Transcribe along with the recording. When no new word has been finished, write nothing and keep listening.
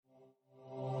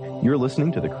You're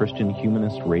listening to the Christian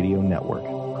Humanist Radio Network,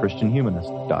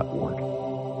 christianhumanist.org.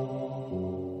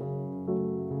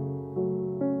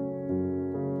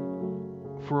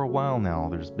 For a while now,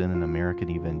 there's been in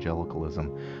American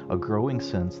evangelicalism a growing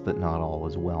sense that not all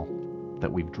is well,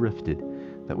 that we've drifted,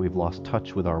 that we've lost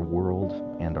touch with our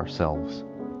world and ourselves.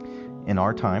 In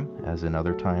our time, as in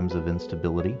other times of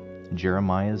instability,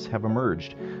 Jeremiahs have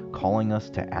emerged, calling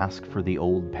us to ask for the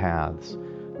old paths,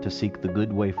 to seek the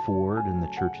good way forward in the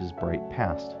church's bright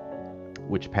past.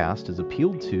 Which past is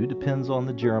appealed to depends on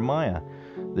the Jeremiah,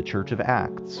 the Church of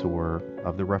Acts, or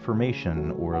of the Reformation,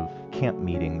 or of camp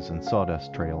meetings and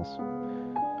sawdust trails.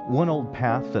 One old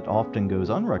path that often goes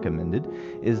unrecommended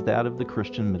is that of the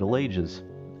Christian Middle Ages.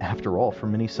 After all, for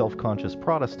many self-conscious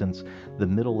Protestants, the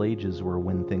Middle Ages were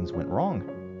when things went wrong.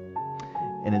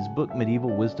 In his book,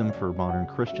 Medieval Wisdom for Modern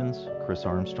Christians, Chris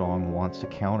Armstrong wants to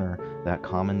counter that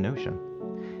common notion.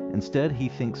 Instead, he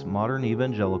thinks modern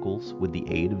evangelicals, with the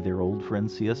aid of their old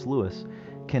friend C.S. Lewis,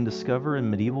 can discover in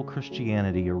medieval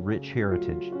Christianity a rich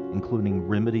heritage, including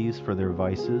remedies for their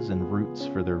vices and roots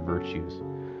for their virtues.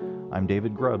 I'm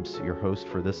David Grubbs, your host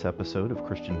for this episode of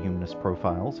Christian Humanist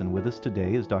Profiles, and with us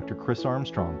today is Dr. Chris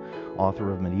Armstrong,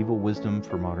 author of Medieval Wisdom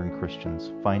for Modern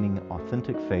Christians, Finding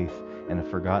Authentic Faith in a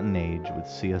Forgotten Age with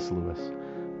C.S. Lewis,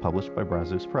 published by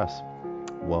Brazos Press.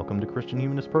 Welcome to Christian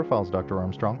Humanist Profiles, Dr.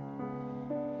 Armstrong.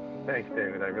 Thanks,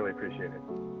 David. I really appreciate it.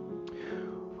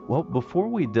 Well, before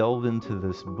we delve into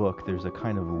this book, there's a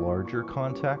kind of larger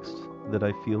context that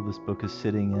I feel this book is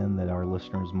sitting in that our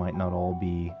listeners might not all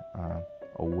be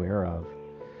aware of.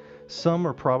 Some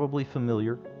are probably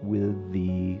familiar with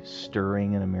the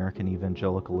stirring in American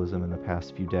evangelicalism in the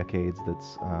past few decades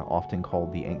that's often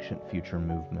called the Ancient Future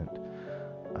Movement.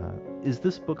 Is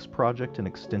this book's project an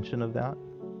extension of that?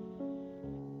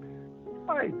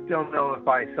 I don't know if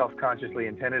I self-consciously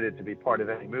intended it to be part of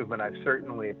any movement. I've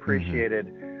certainly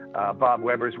appreciated Bob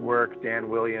Weber's work, Dan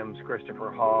Williams,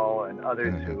 Christopher Hall, and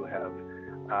others who have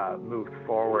moved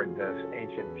forward this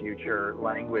ancient future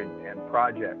language and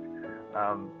project.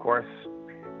 Of course,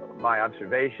 my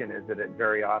observation is that it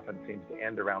very often seems to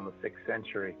end around the 6th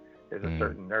century. There's a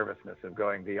certain nervousness of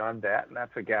going beyond that, and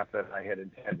that's a gap that I had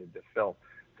intended to fill.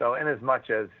 So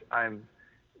inasmuch as I'm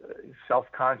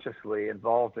self-consciously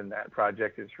involved in that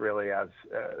project, it's really as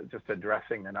just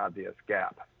addressing an obvious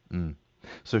gap.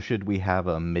 So should we have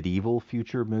a medieval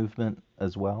future movement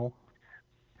as well?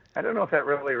 I don't know if that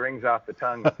really rings off the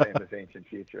tongue the same as ancient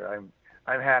future.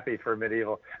 I'm happy for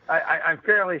medieval. I'm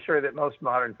fairly sure that most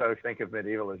modern folks think of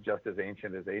medieval as just as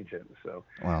ancient. So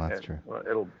well, that's true.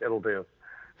 It'll do.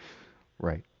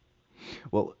 Right.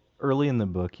 Well, early in the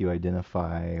book, you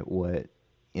identify what,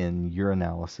 in your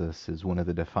analysis, is one of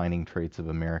the defining traits of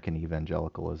American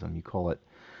evangelicalism. You call it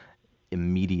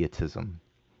immediatism.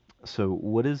 So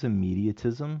what is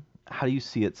immediatism? How do you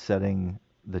see it setting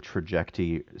the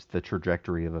trajectory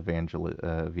of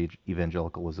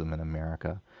evangelicalism in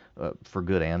America, for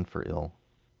good and for ill?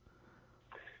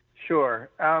 Sure.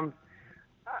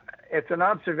 It's an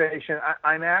observation.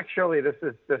 I'm actually, this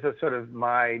is sort of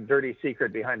my dirty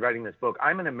secret behind writing this book.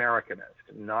 I'm an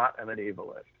Americanist, not a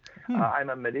medievalist. I'm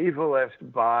a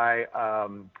medievalist by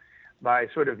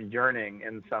sort of yearning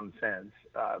in some sense.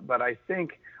 But I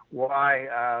think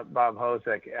why Bob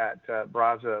Hosek at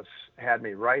Brazos had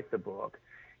me write the book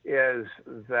is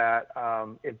that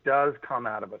it does come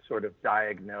out of a sort of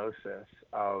diagnosis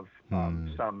of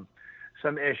some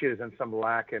issues and some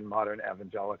lack in modern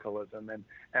evangelicalism.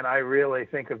 And I really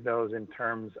think of those in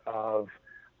terms of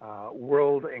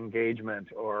world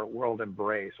engagement or world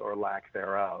embrace or lack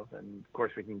thereof. And of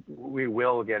course, we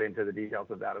will get into the details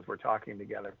of that as we're talking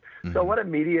together. So what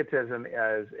immediatism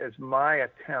is my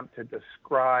attempt to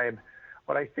describe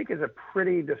what I think is a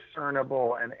pretty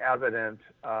discernible and evident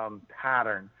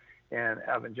pattern in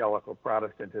evangelical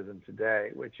Protestantism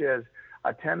today, which is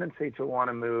a tendency to want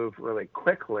to move really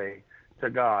quickly to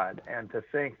God and to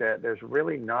think that there's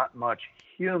really not much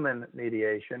human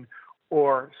mediation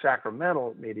or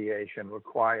sacramental mediation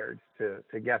required to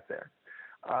get there.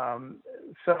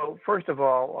 So first of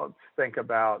all, let's think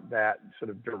about that sort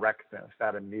of directness,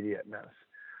 that immediateness.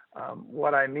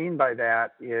 What I mean by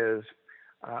that is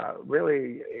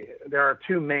really there are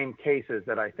two main cases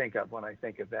that I think of when I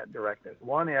think of that directness.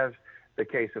 One is the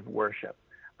case of worship.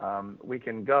 We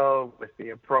can go with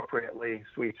the appropriately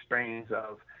sweet strains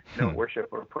of worship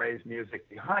or praise music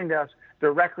behind us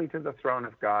directly to the throne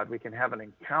of God. We can have an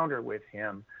encounter with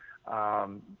Him,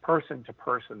 person to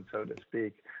person, so to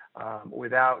speak,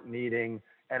 without needing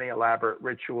any elaborate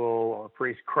ritual or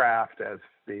priestcraft, as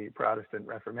the Protestant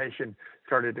Reformation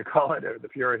started to call it, or the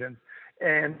Puritans.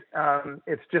 And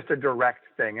it's just a direct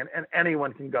thing, and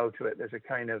anyone can go to it. There's a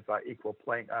kind of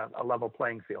a level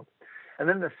playing field. And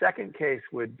then the second case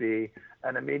would be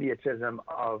an immediatism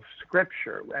of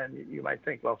Scripture. And you might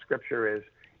think, well, Scripture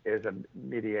is a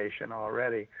mediation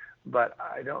already. But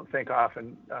I don't think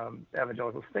often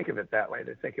evangelicals think of it that way.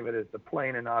 They think of it as the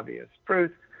plain and obvious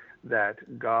truth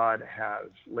that God has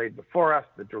laid before us,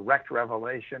 the direct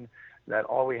revelation, that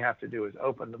all we have to do is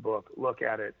open the book, look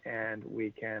at it, and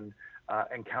we can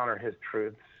encounter his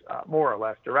truths more or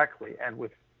less directly and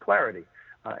with clarity.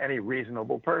 Any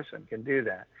reasonable person can do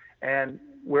that. And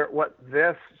what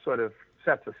this sort of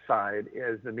sets aside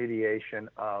is the mediation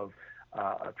of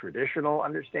traditional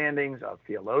understandings, of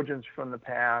theologians from the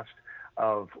past,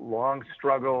 of long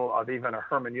struggle, of even a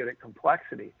hermeneutic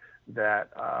complexity that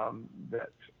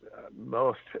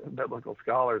most biblical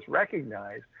scholars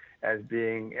recognize as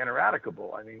being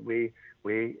ineradicable. I mean,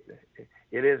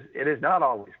 it is not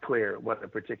always clear what a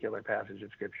particular passage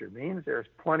of Scripture means. There's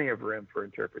plenty of room for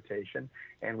interpretation,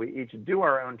 and we each do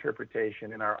our own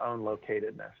interpretation in our own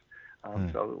locatedness.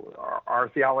 So our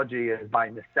theology is by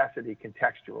necessity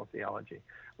contextual theology.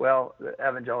 Well, the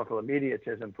evangelical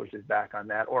immediatism pushes back on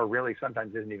that, or really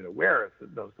sometimes isn't even aware of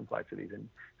those complexities and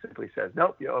simply says,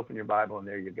 nope, you open your Bible and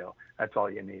there you go. That's all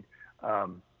you need.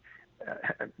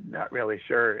 Not really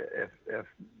sure if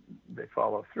they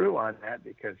follow through on that,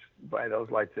 because by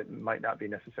those lights it might not be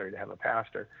necessary to have a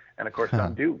pastor. And of course,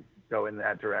 some do go in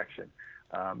that direction.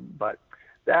 But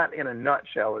that, in a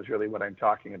nutshell, is really what I'm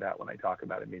talking about when I talk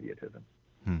about immediatism.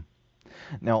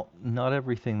 Now, not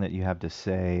everything that you have to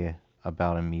say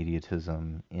about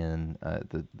immediatism in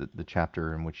the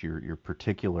chapter in which you're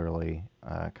particularly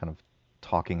kind of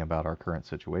talking about our current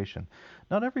situation,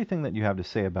 not everything that you have to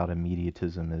say about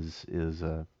immediatism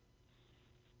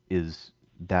is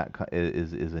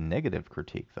a negative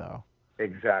critique, though.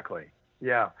 Exactly.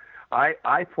 Yeah.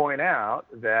 I point out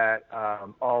that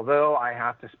although I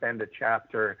have to spend a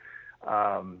chapter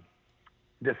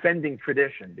defending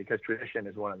tradition, because tradition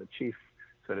is one of the chief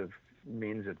sort of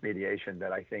means of mediation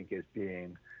that I think is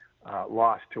being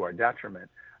lost to our detriment,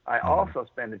 I also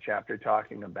spend a chapter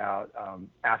talking about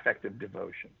affective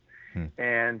devotion.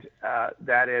 And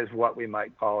that is what we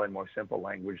might call, in more simple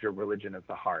language, a religion of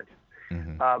the heart.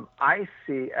 I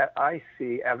see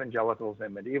evangelicals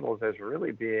and medievals as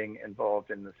really being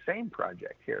involved in the same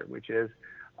project here, which is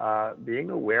being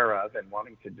aware of and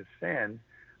wanting to defend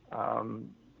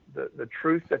the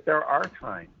truth that there are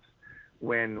times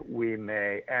when we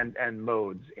may, and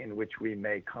modes in which we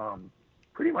may come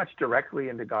pretty much directly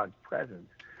into God's presence.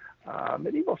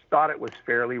 Medievals thought it was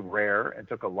fairly rare and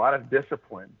took a lot of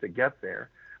discipline to get there,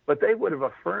 but they would have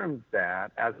affirmed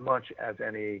that as much as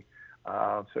any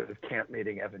sort of camp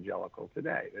meeting evangelical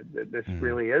today. This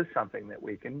really is something that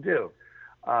we can do.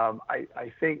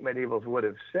 I think medievals would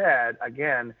have said,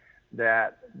 again,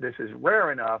 that this is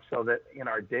rare enough so that in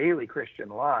our daily Christian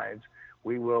lives,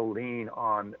 we will lean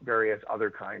on various other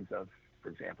kinds of, for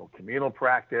example, communal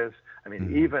practice. I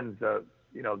mean, even the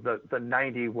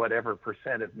 90 whatever %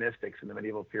 of mystics in the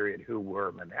medieval period who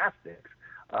were monastics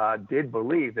did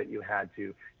believe that you had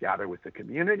to gather with the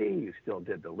community. You still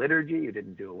did the liturgy. You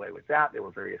didn't do away with that. There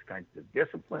were various kinds of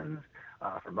disciplines.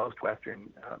 For most Western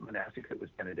monastics, it was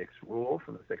Benedict's rule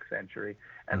from the 6th century.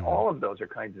 And all of those are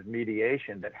kinds of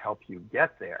mediation that help you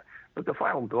get there. But the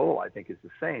final goal, I think, is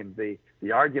the same.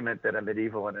 The argument that a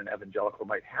medieval and an evangelical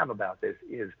might have about this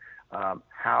is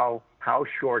how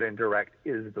short and direct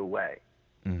is the way.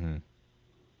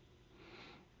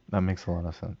 That makes a lot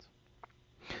of sense.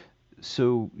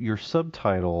 So your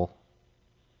subtitle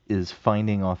is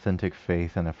Finding Authentic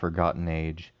Faith in a Forgotten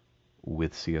Age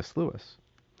with C.S. Lewis.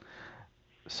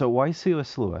 So why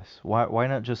C.S. Lewis? Why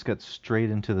not just get straight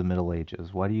into the Middle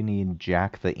Ages? Why do you need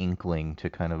Jack the Inkling to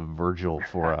kind of Virgil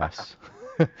for us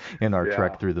in our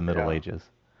trek through the Middle Ages?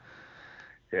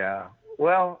 Yeah.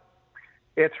 Well,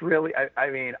 it's really,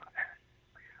 I mean,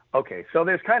 okay, so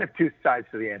there's kind of two sides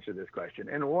to the answer to this question.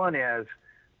 And one is,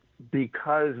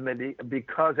 because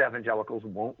evangelicals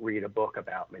won't read a book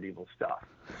about medieval stuff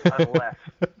unless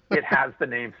it has the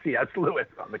name C.S. Lewis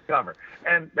on the cover.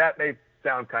 And that may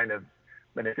sound kind of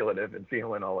manipulative and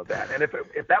feeling all of that. And if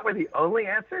that were the only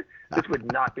answer, this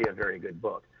would not be a very good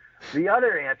book. The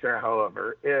other answer,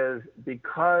 however, is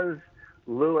because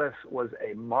Lewis was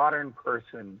a modern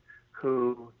person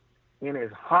who, in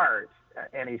his heart,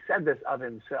 and he said this of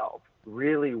himself,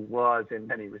 really was, in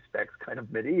many respects, kind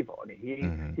of medieval. I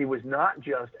mean, he was not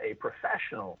just a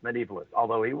professional medievalist,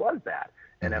 although he was that.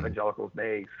 And evangelicals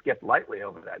may skip lightly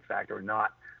over that fact or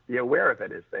not be aware of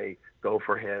it as they go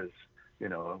for his,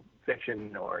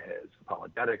 fiction or his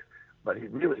apologetics. But he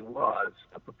really was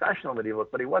a professional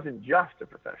medievalist, but he wasn't just a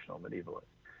professional medievalist.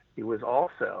 He was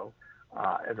also,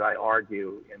 as I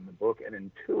argue in the book, an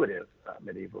intuitive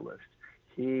medievalist.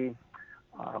 He,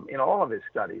 in all of his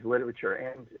studies, literature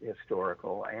and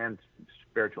historical and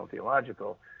spiritual and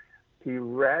theological, he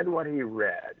read what he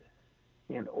read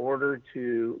in order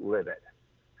to live it.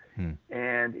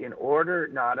 And in order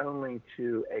not only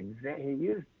to he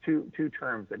used two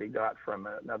terms that he got from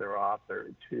another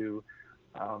author, to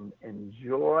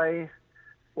enjoy,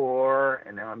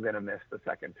 and now I'm going to miss the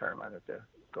second term. I have to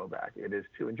go back. It is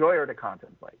to enjoy or to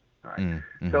contemplate. All right.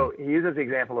 So he uses the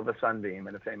example of a sunbeam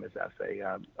in a famous essay,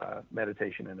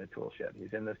 Meditation in a Tool Shed.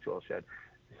 He's in this tool shed.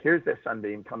 Here's this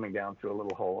sunbeam coming down through a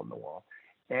little hole in the wall.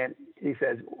 And he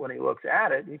says when he looks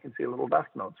at it, he can see little dust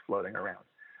motes floating around.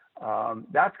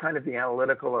 That's kind of the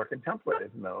analytical or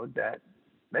contemplative mode that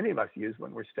many of us use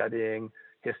when we're studying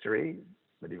history,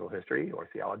 medieval history or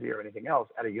theology or anything else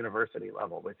at a university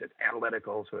level, which is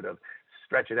analytical, sort of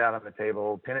stretch it out on the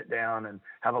table, pin it down, and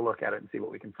have a look at it and see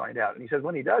what we can find out. And he says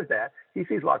when he does that, he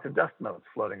sees lots of dust motes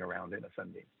floating around in a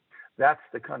sunbeam. That's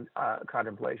the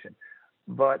contemplation.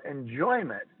 But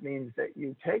enjoyment means that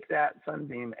you take that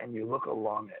sunbeam and you look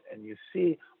along it and you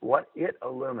see what it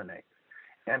illuminates.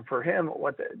 And for him,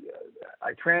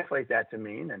 I translate that to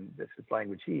mean, and this is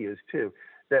language he used too,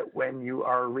 that when you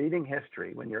are reading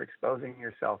history, when you're exposing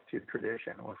yourself to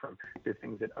tradition or to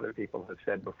things that other people have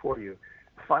said before you,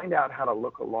 find out how to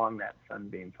look along that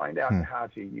sunbeam. Find out how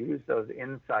to use those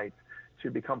insights to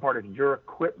become part of your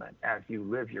equipment as you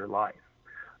live your life.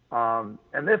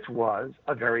 And this was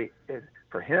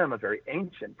for him, a very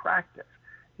ancient practice.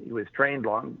 He was trained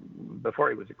long before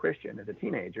he was a Christian as a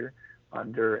teenager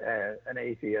under an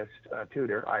atheist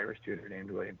Irish tutor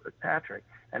named William Kirkpatrick,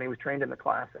 and he was trained in the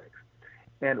classics.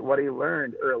 And what he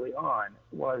learned early on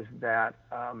was that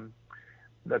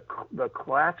the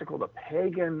classical, the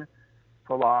pagan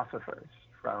philosophers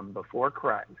from before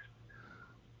Christ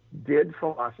did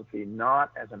philosophy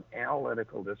not as an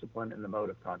analytical discipline in the mode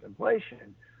of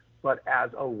contemplation, but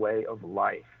as a way of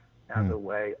life, as a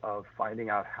way of finding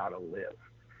out how to live.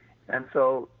 And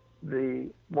so the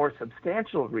more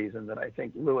substantial reason that I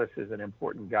think Lewis is an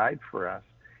important guide for us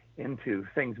into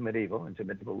things medieval, into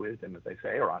medieval wisdom, as they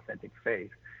say, or authentic faith,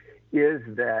 is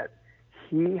that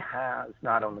he has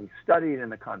not only studied in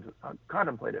the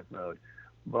contemplative mode,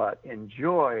 but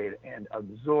enjoyed and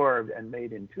absorbed and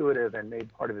made intuitive and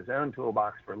made part of his own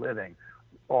toolbox for living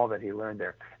all that he learned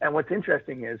there. And what's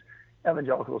interesting is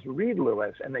evangelicals read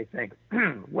Lewis and they think,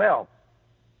 well,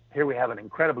 here we have an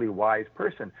incredibly wise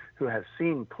person who has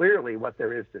seen clearly what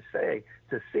there is to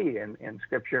see in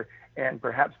Scripture, and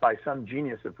perhaps by some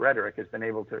genius of rhetoric has been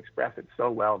able to express it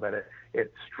so well that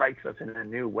it strikes us in a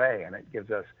new way and it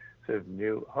gives us sort of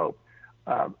new hope.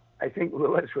 I think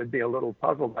Lewis would be a little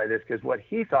puzzled by this because what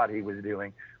he thought he was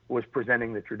doing was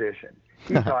presenting the tradition.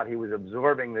 He thought he was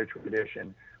absorbing the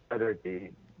tradition, whether it be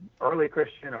early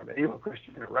Christian or medieval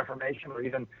Christian or Reformation or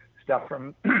even stuff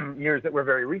from years that were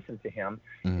very recent to him,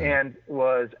 and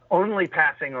was only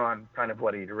passing on kind of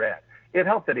what he'd read. It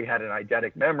helped that he had an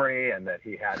eidetic memory and that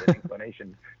he had an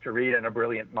inclination to read and a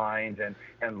brilliant mind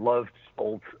and loved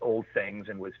old things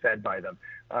and was fed by them.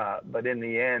 But in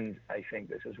the end, I think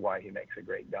this is why he makes a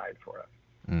great guide for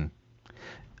us.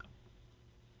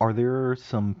 Are there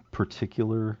some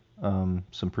particular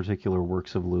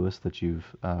works of Lewis that you've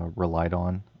relied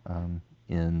on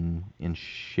in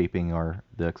shaping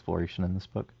the exploration in this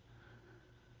book?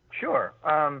 Sure.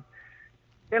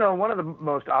 One of the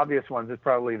most obvious ones is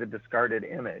probably The Discarded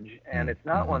Image, and it's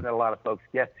not one that a lot of folks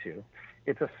get to.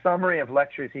 It's a summary of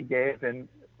lectures he gave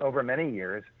over many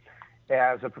years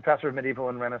as a professor of medieval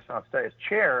and Renaissance studies,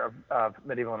 chair of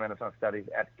medieval and Renaissance studies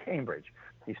at Cambridge.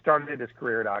 He started his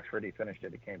career at Oxford. He finished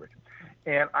it at Cambridge.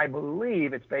 And I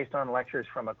believe it's based on lectures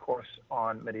from a course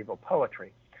on medieval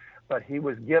poetry. But he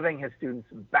was giving his students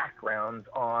backgrounds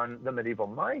on the medieval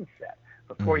mindset.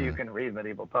 Before you can read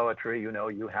medieval poetry,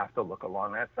 you have to look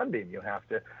along that sunbeam. You have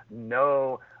to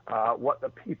know what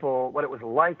it was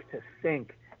like to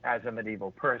think as a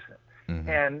medieval person.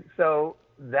 And so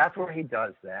that's where he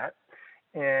does that.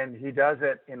 And he does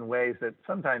it in ways that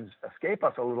sometimes escape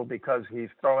us a little because he's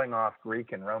throwing off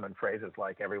Greek and Roman phrases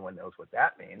like everyone knows what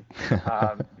that means.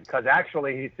 Because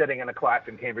actually he's sitting in a class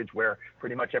in Cambridge where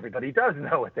pretty much everybody does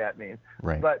know what that means.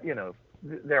 Right. But,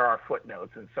 there are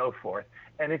footnotes and so forth.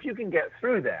 And if you can get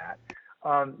through that,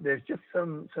 there's just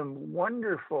some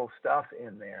wonderful stuff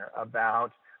in there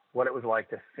about what it was like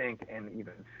to think and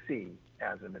even see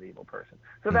as a medieval person.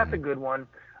 So that's a good one.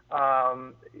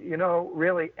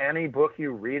 Really any book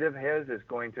you read of his is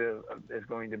going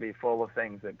to be full of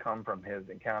things that come from his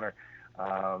encounter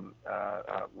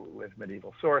with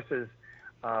medieval sources.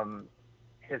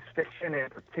 His fiction in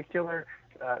particular,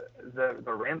 the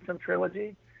Ransom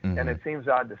trilogy, and it seems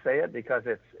odd to say it because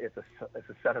it's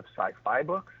a set of sci-fi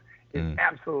books, is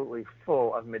absolutely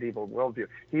full of medieval worldview.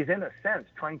 He's in a sense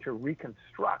trying to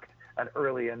reconstruct an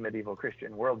early and medieval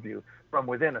Christian worldview from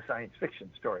within a science fiction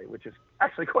story, which is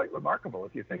actually quite remarkable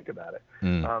if you think about it.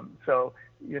 So,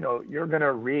 you're going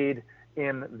to read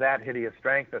in That Hideous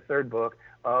Strength, the third book,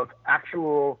 of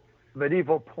actual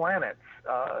medieval planets,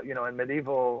 and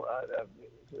medieval,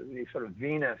 the sort of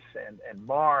Venus and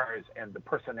Mars and the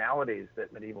personalities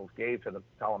that medievals gave to the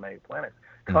Ptolemaic planets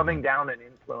coming down and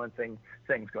influencing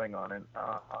things going on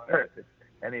on Earth. If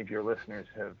any of your listeners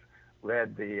have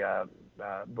read the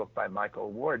book by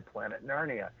Michael Ward, Planet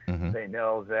Narnia, they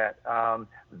know that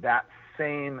that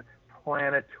same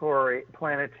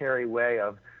planetary way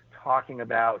of talking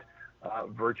about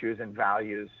virtues and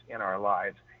values in our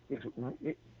lives is,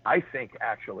 I think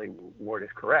actually Ward is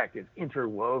correct, is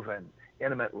interwoven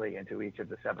intimately into each of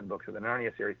the 7 books of the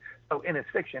Narnia series. So in his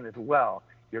fiction as well,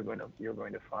 you're going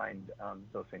to find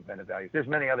those same kind of values. There's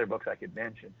many other books I could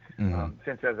mention,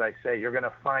 since, as I say, you're going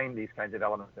to find these kinds of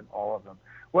elements in all of them.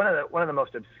 One of the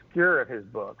most obscure of his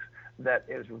books that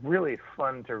is really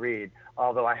fun to read,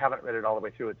 although I haven't read it all the way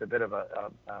through, it's a bit of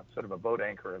a sort of a boat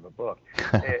anchor of a book,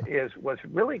 was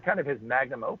really kind of his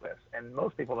magnum opus, and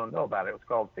most people don't know about it. It was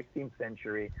called 16th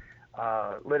Century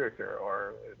Literature,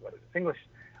 or what is it, English.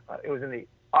 It was in the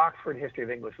Oxford History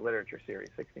of English Literature series,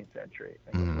 16th Century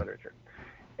English Literature.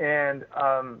 And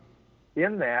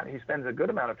in that, he spends a good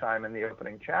amount of time in the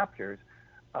opening chapters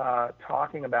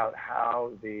talking about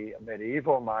how the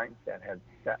medieval mindset had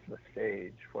set the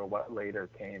stage for what later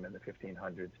came in the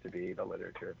 1500s to be the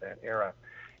literature of that era.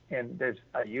 And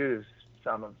I use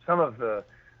some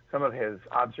of his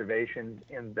observations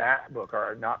in that book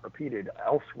are not repeated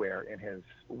elsewhere in his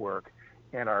work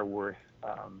and are worth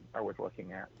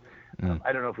looking at.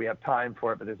 I don't know if we have time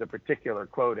for it, but there's a particular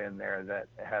quote in there that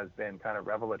has been kind of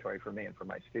revelatory for me and for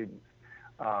my students.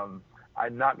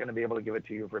 I'm not going to be able to give it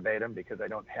to you verbatim because I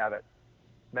don't have it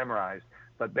memorized,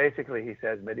 but basically he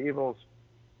says medievals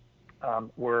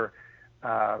were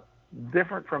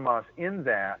different from us in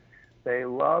that they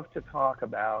love to talk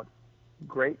about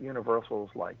great universals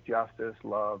like justice,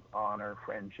 love, honor,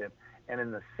 friendship, and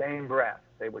in the same breath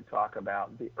they would talk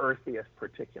about the earthiest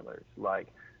particulars like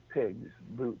pigs,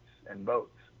 boots, and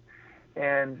boats.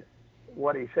 And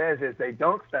what he says is they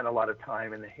don't spend a lot of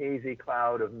time in the hazy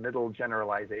cloud of middle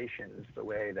generalizations the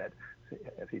way that,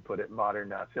 as he put it,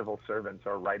 modern civil servants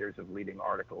or writers of leading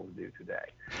articles do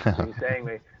today. So he's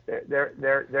saying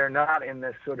they're not in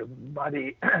this sort of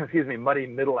muddy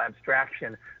middle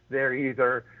abstraction. They're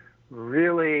either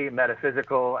really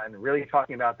metaphysical and really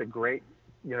talking about the great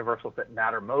universals that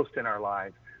matter most in our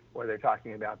lives, or they're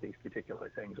talking about these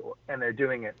particular things, and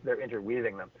they're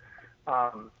interweaving them.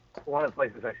 One of the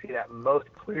places I see that most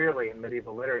clearly in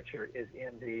medieval literature is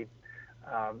in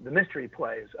the mystery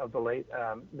plays of the late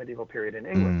medieval period in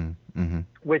England,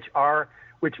 which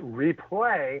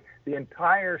replay the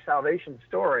entire salvation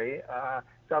story,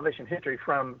 salvation history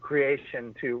from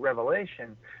creation to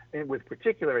Revelation, with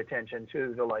particular attention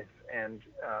to the life and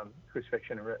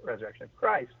crucifixion and resurrection of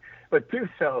Christ, but do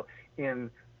so in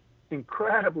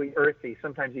incredibly earthy,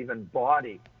 sometimes even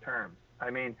bawdy terms. I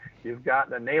mean, you've got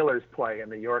the Nailers play in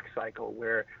the York Cycle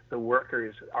where the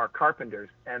workers are carpenters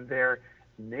and they're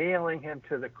nailing him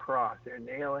to the cross. They're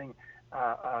nailing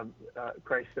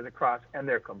Christ to the cross, and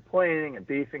they're complaining and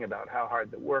beefing about how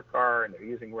hard the work are, and they're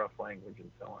using rough language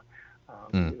and so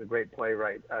on. The great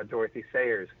playwright Dorothy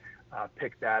Sayers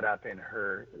picked that up in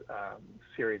her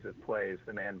series of plays,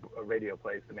 radio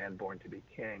plays, The Man Born to be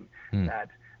King.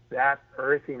 That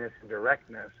earthiness and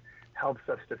directness helps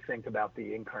us to think about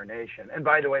the incarnation. And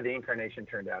by the way, the incarnation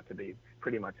turned out to be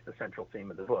pretty much the central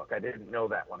theme of the book. I didn't know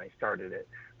that when I started it,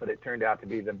 but it turned out to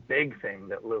be the big thing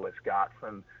that Lewis got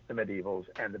from the medievals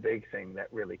and the big thing that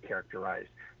really characterized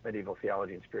medieval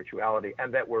theology and spirituality,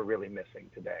 and that we're really missing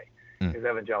today. Because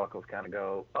evangelicals kind of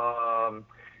go,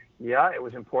 yeah, it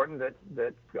was important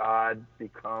that God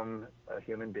become a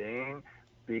human being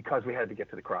because we had to get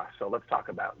to the cross. So let's talk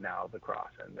about now the cross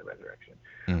and the resurrection.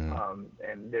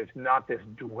 And there's not this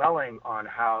dwelling on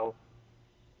how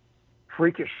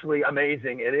freakishly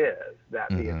amazing it is that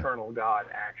the eternal God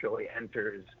actually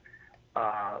enters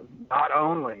not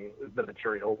only the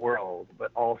material world,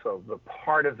 but also the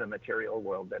part of the material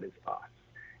world that is us.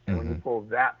 And when you pull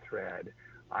that thread,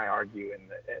 I argue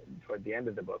toward the end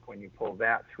of the book, when you pull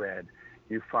that thread,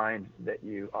 you find that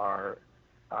you are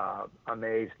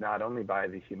amazed not only by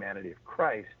the humanity of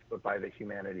Christ, but by the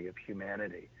humanity of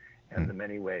humanity and the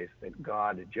many ways that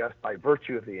God, just by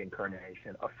virtue of the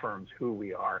incarnation, affirms who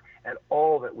we are and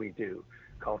all that we do,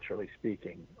 culturally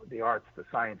speaking, the arts, the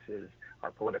sciences,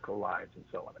 our political lives, and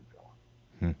so on and so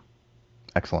on.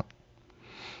 Excellent.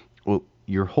 Well,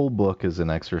 your whole book is an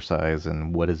exercise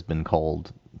in what has been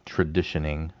called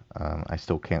traditioning. I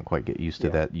still can't quite get used to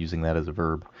that, using that as a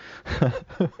verb.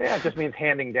 Yeah, it just means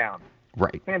handing down.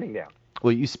 Right. Handing down.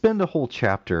 Well, you spend a whole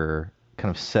chapter kind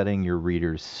of setting your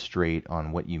readers straight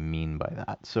on what you mean by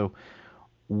that. So,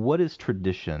 what is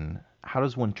tradition? How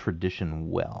does one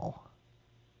tradition well?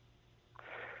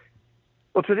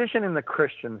 Well, tradition in the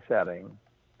Christian setting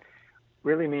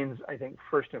really means, I think,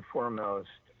 first and foremost,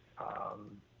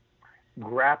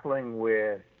 grappling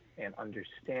with and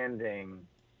understanding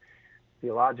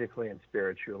theologically and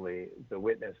spiritually the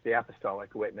witness, the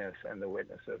apostolic witness, and the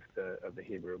witness of the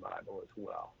Hebrew Bible as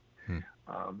well.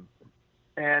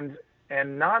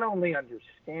 And not only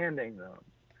understanding them,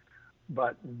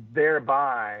 but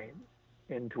thereby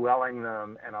indwelling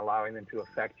them and allowing them to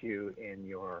affect you in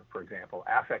your, for example,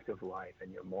 affective life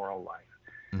and your moral life.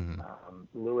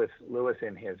 Lewis,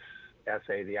 in his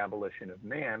essay, The Abolition of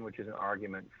Man, which is an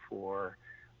argument for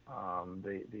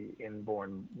the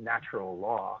inborn natural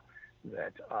law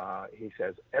that he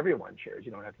says everyone shares.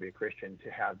 You don't have to be a Christian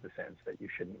to have the sense that you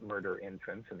shouldn't murder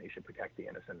infants and that you should protect the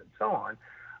innocent and so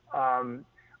on.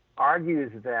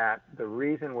 Argues that the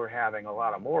reason we're having a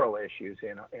lot of moral issues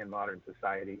in modern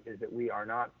society is that we are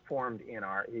not formed in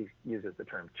our, he uses the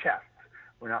term chests,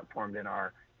 we're not formed in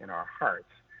our hearts.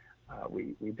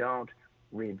 We don't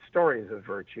read stories of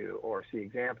virtue or see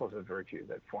examples of virtue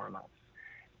that form us.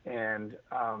 And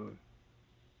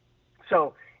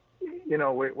so, you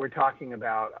know, we're talking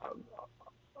about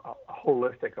a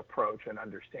holistic approach and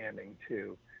understanding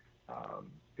to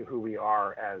who we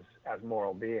are as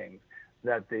moral beings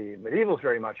that the medievals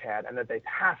very much had, and that they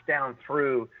passed down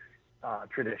through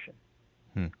tradition.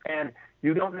 And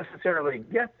you don't necessarily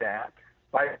get that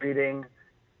by reading,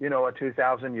 you know, a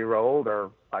 2,000-year-old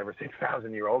or 5,000 or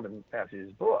 6,000-year-old in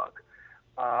Passage's book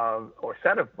or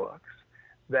set of books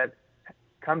that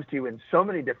comes to you in so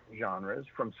many different genres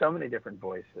from so many different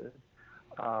voices.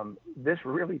 This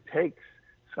really takes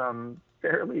some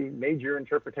fairly major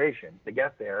interpretation to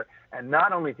get there, and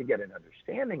not only to get an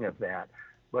understanding of that,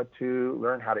 but to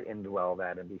learn how to indwell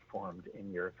that and be formed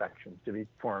in your affections, to be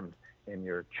formed in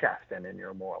your chest and in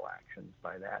your moral actions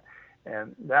by that.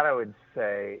 And that, I would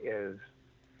say, is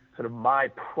sort of my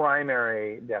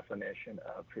primary definition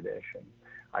of tradition.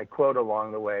 I quote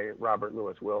along the way Robert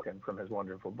Louis Wilken from his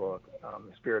wonderful book,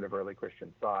 The Spirit of Early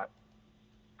Christian Thought.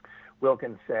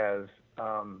 Wilken says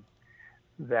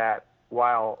that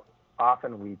while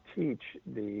often we teach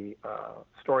the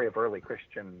story of early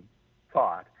Christian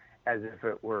thought as if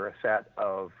it were a set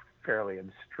of fairly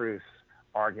abstruse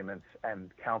arguments and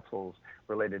counsels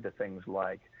related to things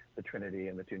like the Trinity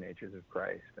and the two natures of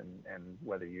Christ, and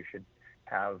whether you should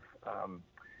have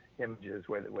images,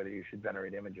 whether you should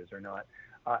venerate images or not.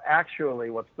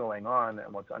 Actually, what's going on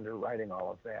and what's underwriting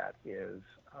all of that is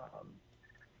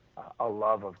a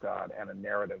love of God and a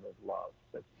narrative of love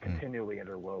that's continually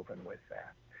interwoven with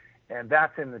that. And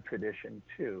that's in the tradition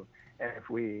too. And if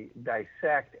we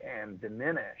dissect and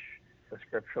diminish the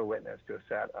scriptural witness to a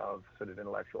set of sort of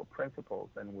intellectual principles,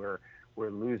 then we're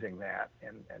losing that.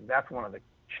 And that's one of the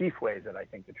chief ways that I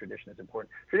think the tradition is important.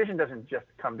 Tradition doesn't just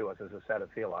come to us as a set of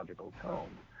theological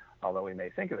tomes, although we may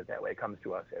think of it that way. It comes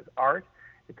to us as art.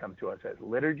 It comes to us as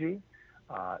liturgy.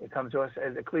 It comes to us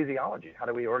as ecclesiology. How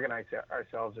do we organize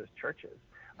ourselves as churches?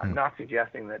 I'm not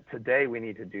suggesting that today we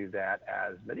need to do that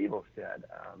as medievals did.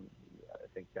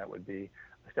 I think that would be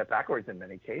a step backwards in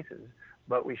many cases,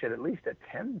 but we should at least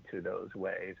attend to those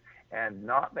ways and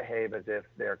not behave as if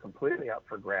they're completely up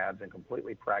for grabs and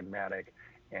completely pragmatic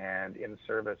and in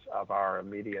service of our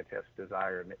immediatist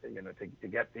desire, you know, to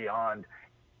get beyond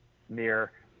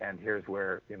mere, and here's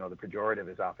where, you know, the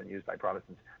pejorative is often used by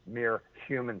Protestants, mere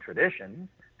human tradition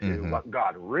to what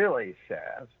God really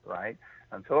says, right?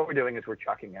 And so what we're doing is we're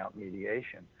chucking out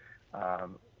mediation,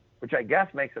 which I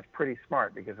guess makes us pretty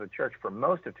smart, because the church for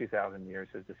most of 2,000 years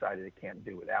has decided it can't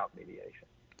do without mediation.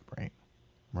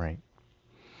 Right.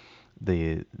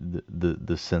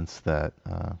 The sense that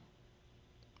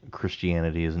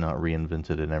Christianity is not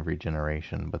reinvented in every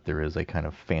generation, but there is a kind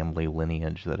of family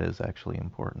lineage that is actually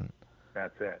important.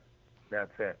 That's it.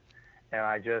 And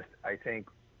I think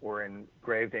we're in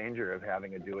grave danger of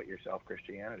having a do-it-yourself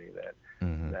Christianity that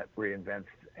reinvents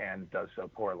and does so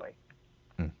poorly.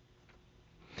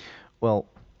 Well,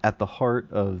 at the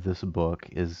heart of this book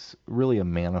is really a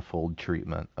manifold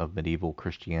treatment of medieval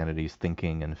Christianity's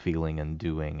thinking and feeling and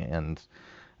doing, and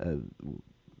uh,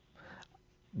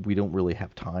 we don't really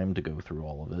have time to go through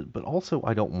all of it, but also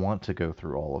I don't want to go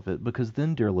through all of it, because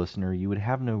then, dear listener, you would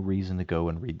have no reason to go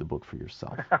and read the book for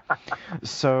yourself.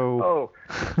 So,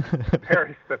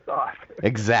 perish the thought.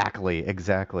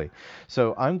 Exactly.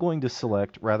 So I'm going to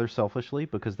select, rather selfishly,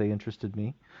 because they interested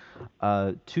me,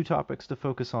 2 topics to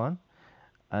focus on,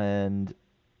 and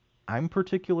I'm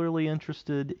particularly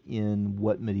interested in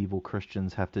what medieval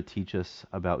Christians have to teach us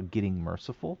about getting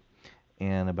merciful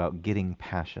and about getting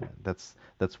passionate. That's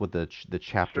what the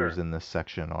chapters Sure. in this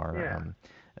section are.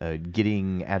 Yeah.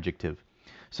 Getting adjective.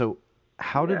 So,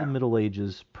 how did the Yeah. Middle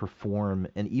Ages perform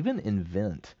and even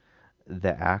invent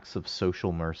the acts of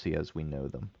social mercy as we know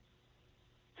them?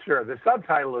 Sure. The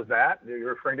subtitle of that, you're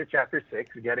referring to chapter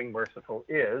 6, Getting Merciful,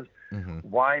 is Mm-hmm.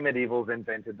 Why Medievals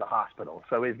Invented the Hospital.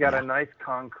 So he's got Yeah. a nice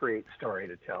concrete story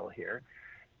to tell here.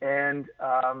 And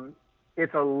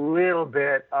it's a little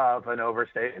bit of an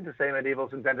overstatement to say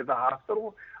medievals invented the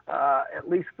hospital. At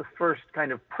least the first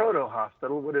kind of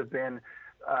proto-hospital would have been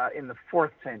in the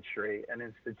 4th century, an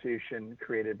institution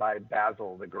created by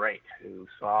Basil the Great, who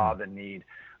saw the need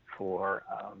for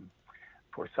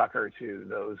succor to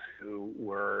those who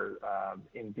were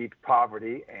in deep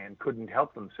poverty and couldn't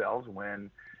help themselves when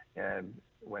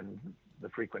the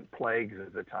frequent plagues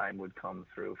of the time would come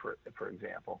through, for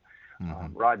example.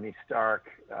 Mm-hmm. Rodney Stark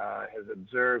has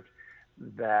observed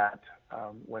that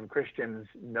when Christians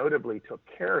notably took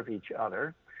care of each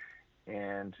other,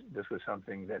 and this was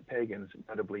something that pagans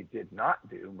notably did not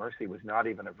do. Mercy was not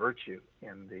even a virtue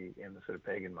in the sort of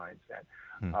pagan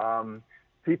mindset.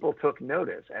 People took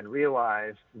notice and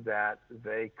realized that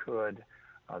they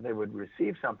would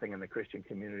receive something in the Christian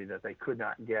community that they could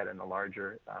not get in the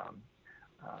larger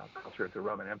culture of the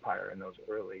Roman Empire in those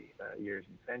early years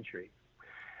and centuries.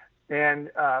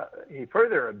 And he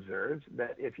further observes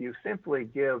that if you simply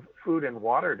give food and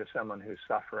water to someone who's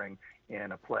suffering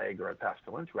in a plague or a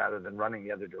pestilence, rather than running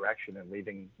the other direction and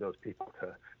leaving those people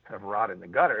to kind of rot in the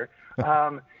gutter,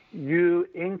 you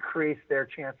increase their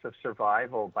chance of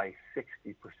survival by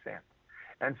 60%.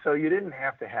 And so you didn't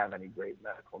have to have any great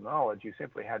medical knowledge. You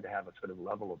simply had to have a sort of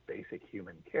level of basic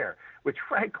human care, which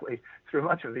frankly, through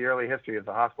much of the early history of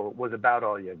the hospital, was about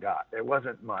all you got. There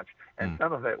wasn't much. And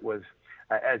some of it was,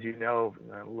 as you know,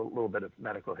 a little bit of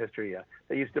medical history,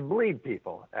 they used to bleed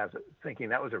people, thinking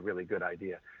that was a really good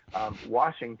idea.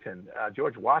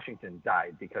 George Washington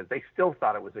died because they still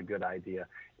thought it was a good idea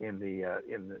in the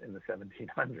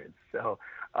 1700s. So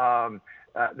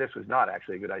this was not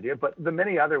actually a good idea. But the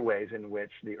many other ways in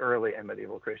which the early and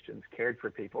medieval Christians cared for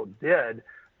people did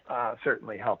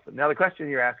certainly help them. Now, the question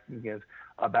you're asking is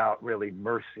about really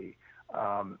mercy.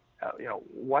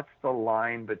 What's the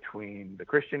line between the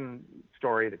Christian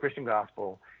story, the Christian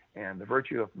gospel, and the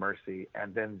virtue of mercy,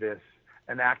 and then this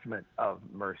enactment of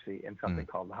mercy in something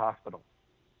called the hospital?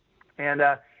 And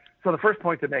so the first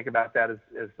point to make about that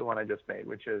is the one I just made,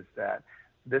 which is that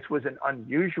this was an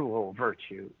unusual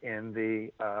virtue in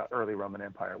the early Roman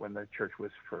Empire when the church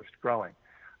was first growing.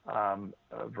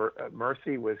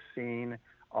 Mercy was seen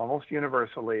almost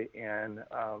universally in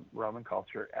Roman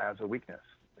culture as a weakness.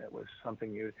 It was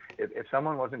something if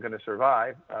someone wasn't going to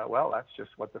survive, well, that's just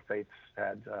what the fates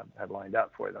had lined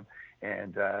up for them,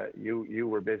 and you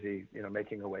were busy,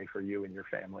 making a way for you and your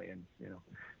family, and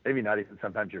maybe not even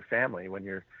sometimes your family. When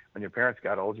your parents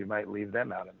got old, you might leave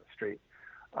them out in the street.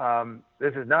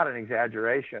 This is not an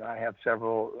exaggeration. I have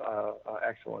several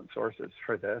excellent sources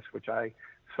for this, which I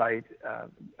cite.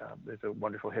 There's a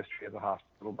wonderful history of the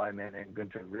hospital by a man named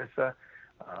Günther Risse.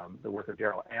 The work of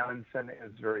Darrell Amundsen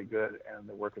is very good, and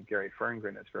the work of Gary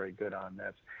Ferngren is very good on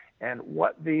this. And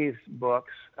what these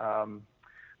books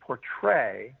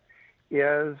portray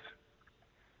is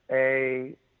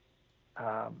a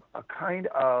kind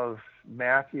of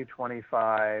Matthew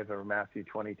 25 or Matthew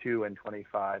 22 and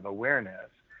 25 awareness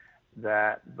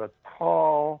that the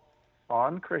call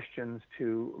on Christians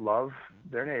to love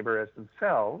their neighbor as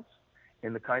themselves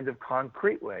in the kinds of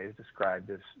concrete ways described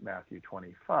as Matthew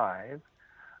 25,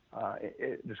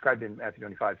 described in Matthew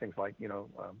 25, things like,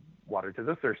 water to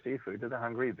the thirsty, food to the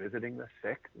hungry, visiting the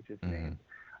sick, which is named.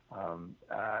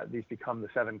 These become the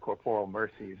 7 corporal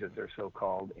mercies, as they're so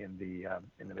called in the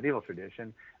medieval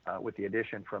tradition, with the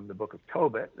addition from the Book of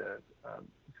Tobit, the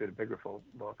pseudepigraphal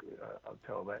book of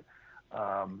Tobit,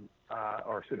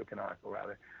 or pseudo-canonical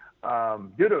rather.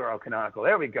 deuterocanonical.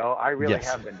 There we go. I really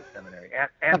Yes. have been to seminary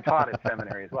and taught at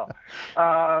seminary as well.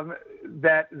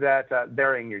 That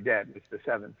burying your dead was the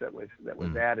seventh that was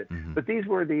added. Mm-hmm. But these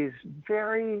were these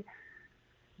very,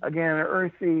 again,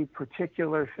 earthy,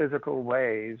 particular physical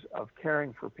ways of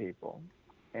caring for people.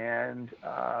 And,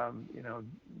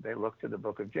 they looked to the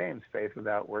book of James, faith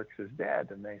without works is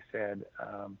dead. And they said,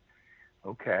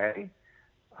 okay,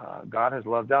 God has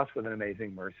loved us with an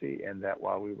amazing mercy, and that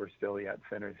while we were still yet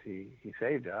sinners, he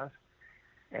saved us.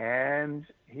 And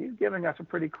he's giving us a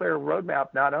pretty clear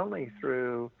roadmap, not only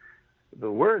through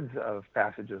the words of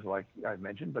passages like I've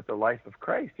mentioned, but the life of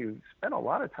Christ, who spent a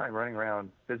lot of time running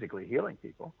around physically healing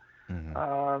people,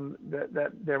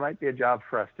 that there might be a job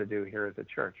for us to do here as a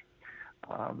church.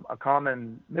 A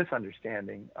common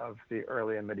misunderstanding of the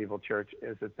early and medieval church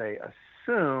is that they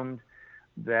assumed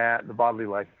that the bodily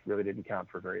life really didn't count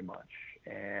for very much,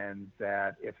 and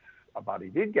that if a body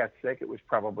did get sick, it was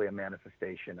probably a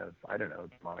manifestation of, I don't know,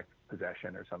 demonic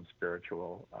possession or some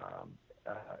spiritual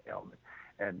ailment,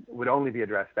 and would only be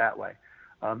addressed that way.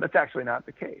 That's actually not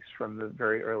the case. From the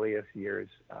very earliest years,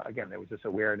 again, there was this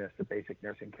awareness that basic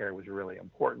nursing care was really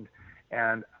important,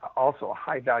 and also a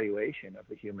high valuation of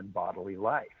the human bodily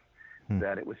life,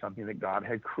 that it was something that God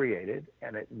had created,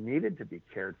 and it needed to be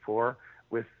cared for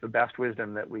with the best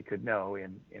wisdom that we could know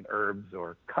in herbs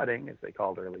or cutting, as they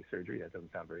called early surgery. That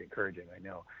doesn't sound very encouraging, I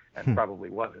know, and probably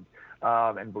wasn't,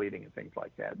 and bleeding and things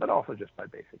like that, but also just by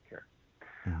basic care.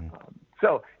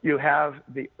 So you have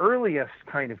the earliest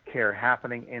kind of care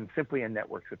happening simply in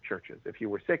networks of churches. If you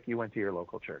were sick, you went to your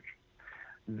local church.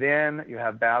 Then you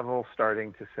have Basil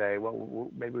starting to say, well,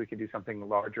 maybe we could do something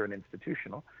larger and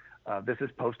institutional. This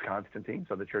is post-Constantine,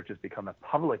 so the church has become a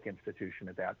public institution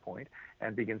at that point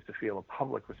and begins to feel a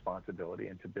public responsibility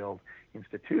and to build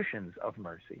institutions of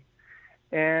mercy.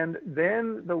 And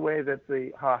then the way that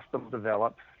the hospital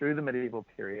develops through the medieval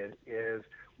period is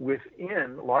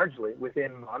largely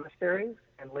within monasteries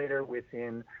and later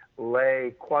within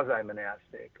lay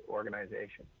quasi-monastic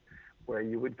organizations, where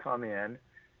you would come in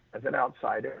as an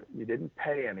outsider. You didn't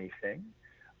pay anything.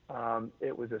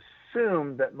 It was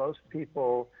assumed that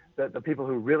that the people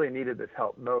who really needed this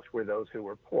help most were those who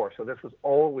were poor. So this was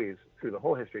always, through the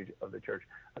whole history of the church,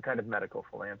 a kind of medical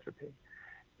philanthropy.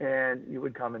 And you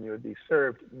would come and you would be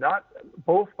served, not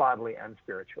both bodily and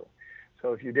spiritual.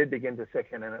 So if you did begin to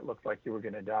sicken and it looked like you were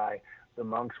going to die, the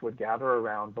monks would gather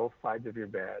around both sides of your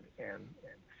bed and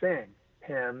sing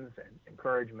hymns and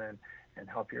encouragement and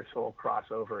help your soul cross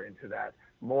over into that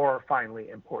more finely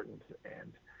important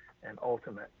and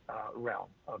ultimate realm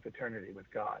of eternity with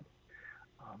God.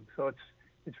 So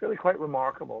it's really quite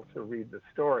remarkable to read the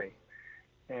story.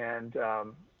 And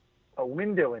a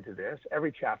window into this,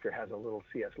 every chapter has a little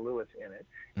C.S. Lewis in it,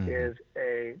 is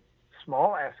a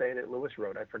small essay that Lewis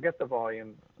wrote. I forget the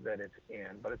volume that it's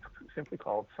in, but it's simply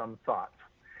called Some Thoughts.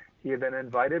 He had been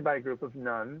invited by a group of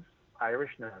nuns,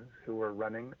 Irish nuns, who were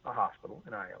running a hospital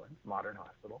in Ireland, modern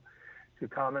hospital, to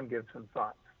come and give some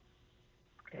thoughts.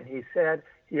 And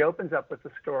he opens up with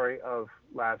the story of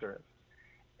Lazarus.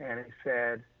 And he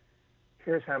said,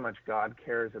 here's how much God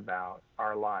cares about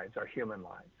our lives, our human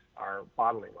lives, our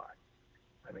bodily lives.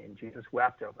 I mean, Jesus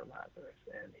wept over Lazarus,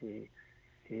 and he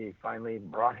finally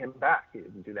brought him back. He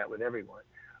didn't do that with everyone.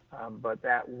 But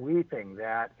that weeping,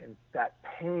 that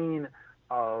pain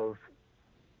of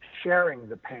sharing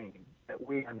the pain that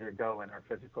we undergo in our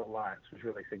physical lives was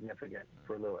really significant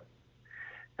for Lewis.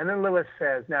 And then Lewis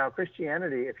says, now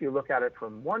Christianity, if you look at it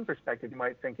from one perspective, you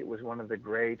might think it was one of the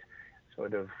great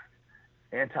sort of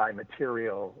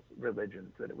anti-material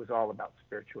religions, that it was all about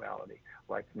spirituality,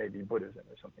 like maybe Buddhism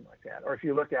or something like that. Or if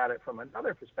you look at it from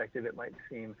another perspective, it might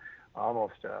seem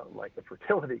almost like a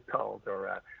fertility cult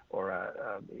or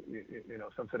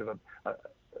some sort of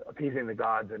appeasing the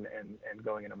gods and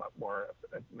going in a more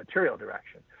material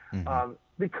direction.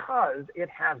 Because it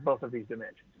has both of these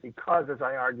dimensions. Because, as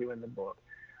I argue in the book,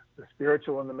 the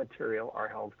spiritual and the material are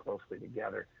held closely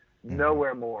together.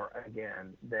 Nowhere more,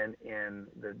 again, than in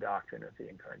the doctrine of the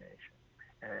Incarnation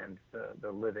and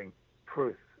the living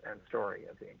proof and story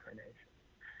of the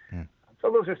Incarnation.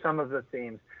 So those are some of the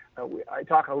themes. I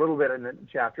talk a little bit in the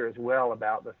chapter as well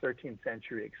about the 13th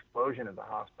century explosion of the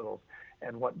hospitals,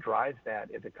 and what drives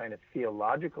that is a kind of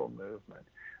theological movement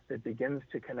that begins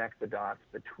to connect the dots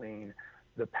between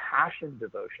the passion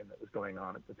devotion that was going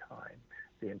on at the time,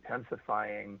 the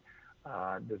intensifying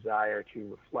desire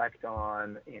to reflect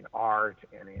on in art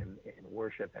and in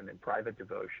worship and in private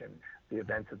devotion the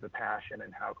events of the Passion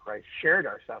and how Christ shared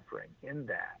our suffering in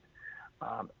that.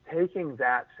 Taking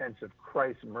that sense of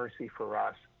Christ's mercy for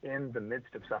us in the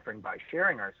midst of suffering by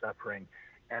sharing our suffering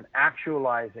and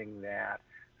actualizing that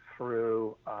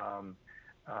through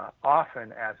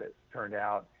often, as it turned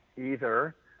out,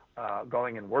 either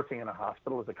going and working in a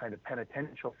hospital is a kind of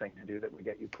penitential thing to do that would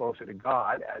get you closer to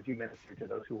God as you minister to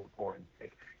those who were poor and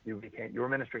sick. You were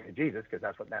ministering to Jesus, because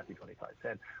that's what Matthew 25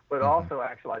 said, but also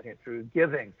actualizing it through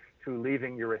giving, through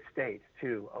leaving your estate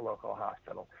to a local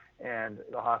hospital. And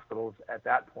the hospitals at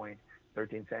that point,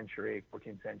 13th century,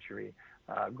 14th century,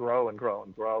 grow and grow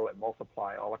and grow and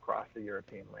multiply all across the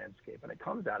European landscape. And it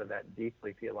comes out of that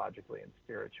deeply theological and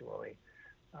spiritual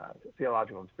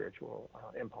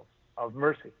impulse of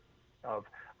mercy, of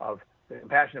the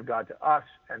compassion of God to us,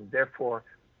 and therefore,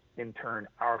 in turn,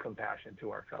 our compassion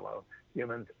to our fellow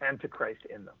humans and to Christ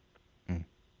in them.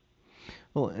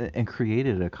 Well, and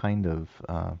created a kind of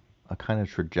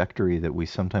trajectory that we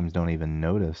sometimes don't even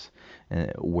notice.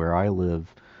 Where I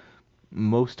live,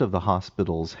 most of the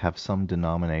hospitals have some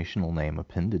denominational name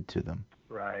appended to them.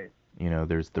 Right.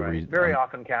 There's the very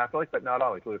often Catholic, but not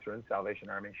always. Lutheran, Salvation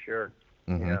Army, sure.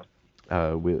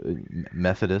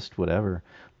 Methodist, whatever,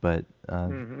 but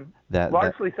that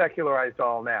largely secularized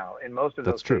all now. In most of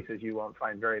those cases, you won't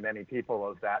find very many people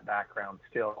of that background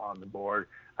still on the board.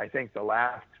 I think there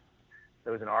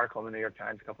was an article in the New York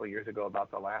Times a couple of years ago about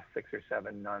the last 6 or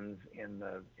 7 nuns in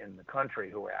the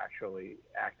country who were actually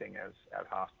acting as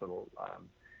hospital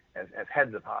as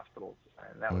heads of hospitals,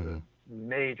 and that was a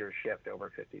major shift over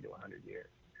 50 to 100 years.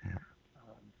 Yeah.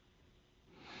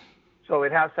 So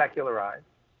it has secularized.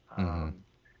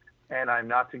 And I'm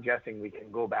not suggesting we can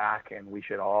go back and we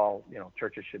should all,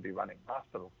 churches should be running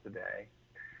hospitals today.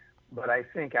 But I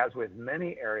think, as with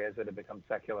many areas that have become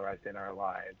secularized in our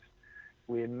lives,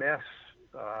 we miss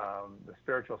the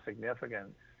spiritual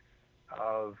significance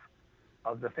of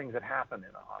the things that happen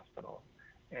in a hospital,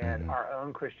 and our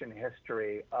own Christian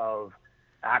history of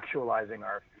actualizing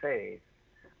our faith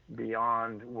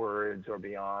beyond words or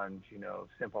beyond,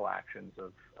 simple actions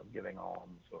of giving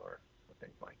alms or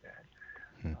things like that.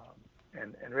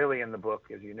 And really in the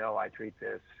book, as you know, I treat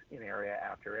this in area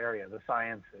after area. The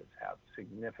sciences have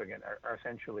are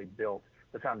essentially built,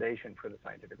 the foundation for the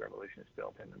scientific revolution is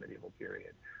built in the medieval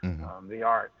period. The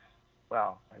arts,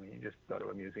 you just go to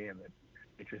a museum that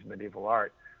features medieval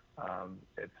art.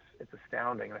 It's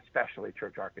astounding, and especially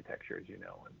church architecture, as you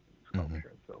know, and sculpture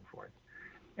and so forth.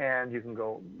 And you can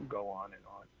go on and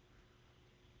on.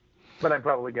 But I'm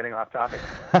probably getting off topic.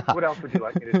 What else would you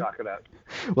like me to talk about?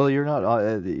 Well, you're not.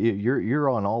 You're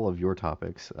on all of your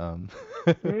topics.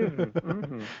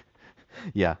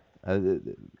 Yeah.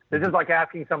 This is like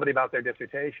asking somebody about their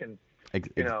dissertation.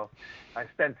 I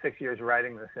spent 6 years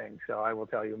writing the thing, so I will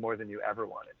tell you more than you ever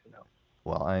wanted to know.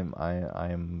 Well,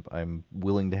 I'm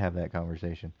willing to have that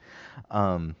conversation.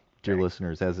 Dear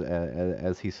listeners,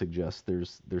 as he suggests,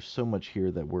 there's so much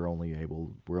here that we're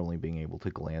only being able to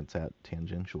glance at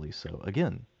tangentially. So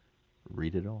again,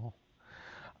 read it all.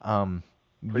 You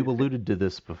alluded to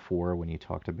this before when you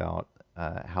talked about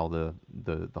how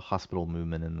the hospital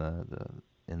movement in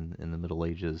the Middle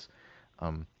Ages,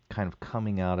 kind of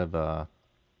coming out of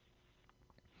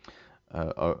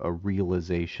a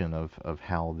realization of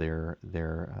how their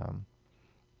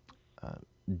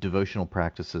devotional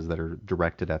practices that are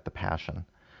directed at the Passion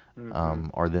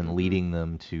are then leading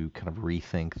them to kind of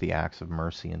rethink the acts of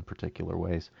mercy in particular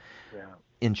ways. Yeah.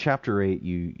 In chapter 8,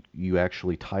 you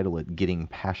actually title it "Getting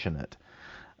Passionate,"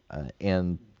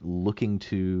 and looking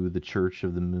to the Church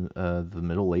of the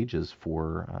Middle Ages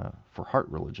for heart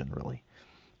religion, really.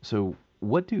 So,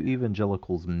 what do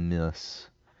evangelicals miss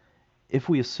if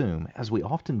we assume, as we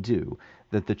often do,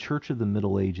 that the Church of the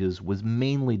Middle Ages was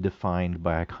mainly defined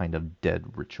by a kind of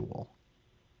dead ritual?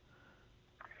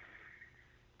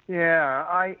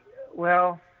 Yeah,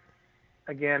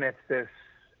 again, it's this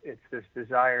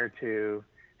desire to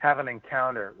have an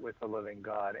encounter with the living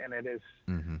God, and it is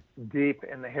deep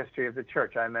in the history of the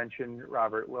church. I mentioned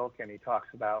Robert Wilken. He talks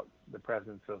about the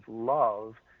presence of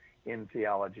love in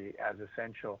theology as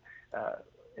essential.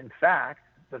 In fact,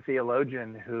 the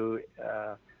theologian who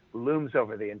looms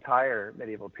over the entire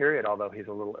medieval period, although he's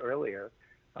a little earlier,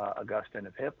 Augustine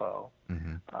of Hippo,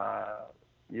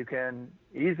 you can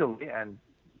easily, and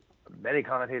many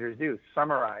commentators do,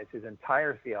 summarize his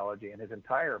entire theology and his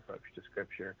entire approach to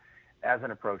Scripture as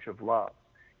an approach of love.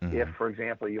 If, for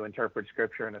example, you interpret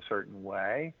Scripture in a certain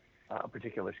way, a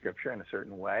particular Scripture in a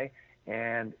certain way,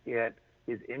 and it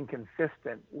is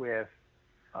inconsistent with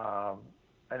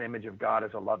an image of God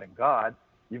as a loving God,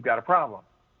 you've got a problem,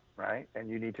 right? And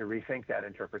you need to rethink that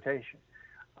interpretation.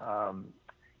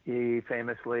 He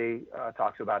famously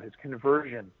talks about his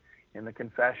conversion in the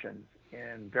Confessions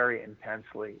in very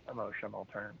intensely emotional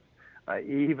terms.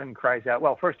 He even cries out,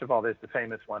 well, first of all, there's the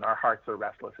famous one, our hearts are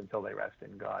restless until they rest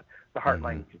in God. The heart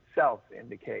language itself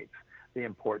indicates the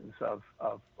importance of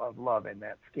love in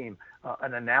that scheme,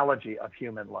 an analogy of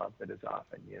human love that is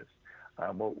often used.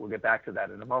 We'll get back to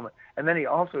that in a moment. And then he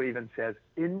also even says,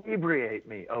 inebriate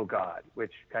me, O God,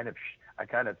 which I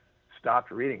kind of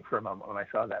stopped reading for a moment when I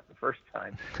saw that the first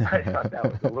time. I thought that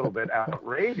was a little bit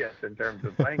outrageous in terms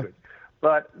of language.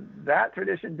 But that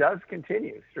tradition does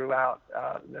continue throughout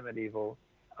the medieval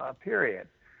period.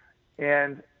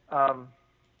 And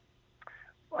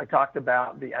I talked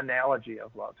about the analogy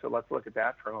of love. So let's look at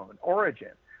that for a moment.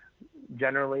 Origen,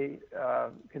 generally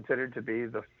considered to be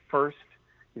the first,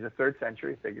 he's a 3rd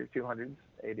century figure, 200s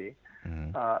AD,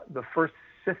 the first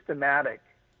systematic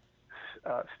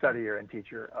studier and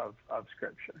teacher of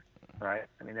Scripture, right?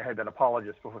 I mean, there had been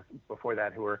apologists before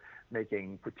that who were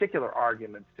making particular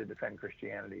arguments to defend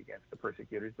Christianity against the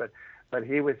persecutors, but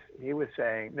he was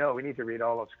saying, no, we need to read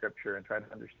all of Scripture and try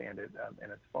to understand it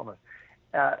in its fullness.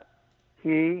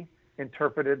 He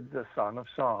interpreted the Song of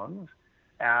Songs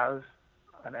as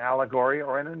an allegory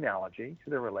or an analogy to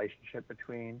the relationship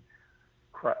between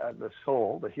the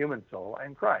soul, the human soul,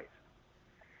 and Christ.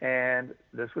 And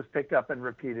this was picked up and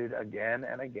repeated again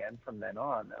and again from then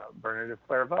on. Bernard of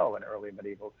Clairvaux, an early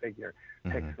medieval figure,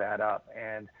 picks that up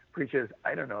and preaches,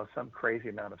 I don't know, some crazy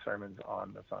amount of sermons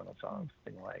on the Song of Songs,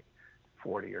 something like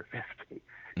 40 or 50.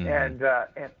 And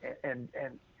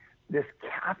this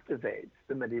captivates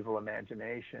the medieval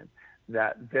imagination,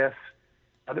 that this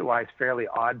otherwise fairly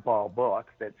oddball book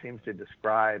that seems to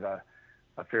describe a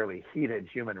fairly heated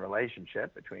human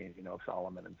relationship between,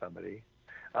 Solomon and somebody,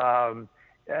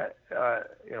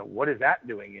 what is that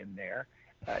doing in there?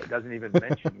 It doesn't even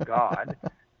mention God.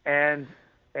 And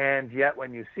yet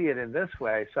when you see it in this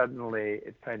way, suddenly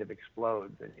it kind of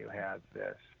explodes, and you have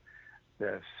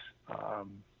this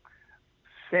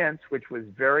sense, which was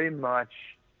very much,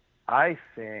 I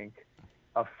think,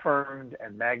 affirmed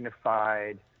and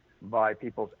magnified by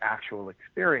people's actual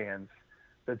experience,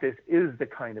 that this is the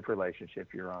kind of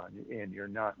relationship you're on. And you're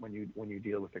not, when you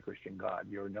deal with the Christian God,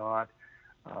 you're not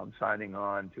signing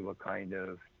on to a kind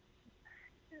of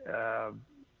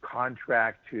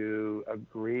contract to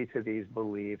agree to these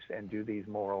beliefs and do these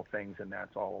moral things, and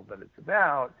that's all that it's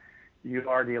about. You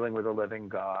are dealing with a living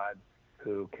God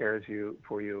who cares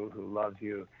for you, who loves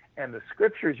you. And the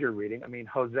scriptures you're reading, I mean,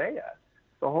 Hosea,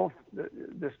 the whole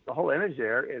image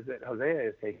there is that Hosea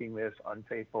is taking this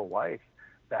unfaithful wife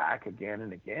back again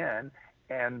and again,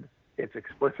 and it's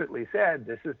explicitly said,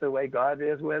 this is the way God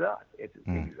is with us. It's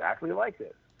exactly like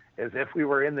this, as if we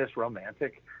were in this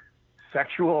romantic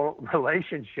sexual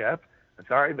relationship. I'm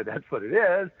sorry, but that's what it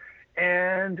is.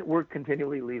 And we're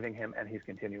continually leaving him, and he's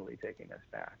continually taking us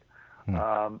back.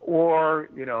 Or,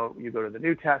 you go to the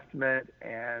New Testament,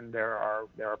 and there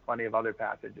are plenty of other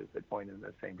passages that point in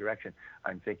the same direction.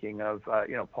 I'm thinking of,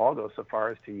 Paul goes so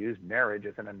far as to use marriage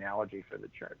as an analogy for the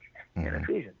church in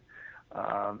Ephesians.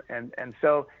 And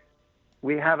so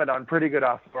we have it on pretty good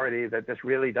authority that this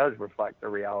really does reflect the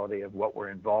reality of what we're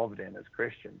involved in as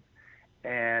Christians.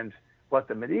 And what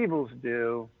the medievals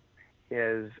do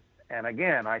is, and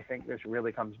again, I think this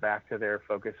really comes back to their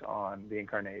focus on the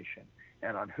incarnation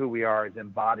and on who we are as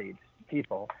embodied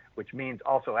people, which means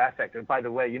also affect. And by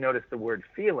the way, you notice the word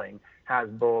feeling has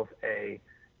both a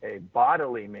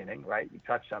bodily meaning, right? You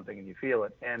touch something and you feel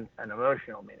it, and an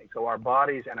emotional meaning. So our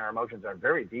bodies and our emotions are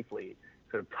very deeply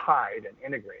sort of tied and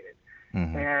integrated.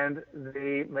 And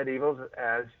the medievals,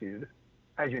 as you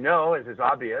know, as is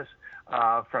obvious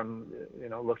from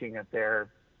looking at their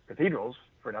cathedrals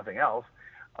for nothing else,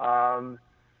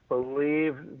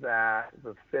 believe that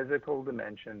the physical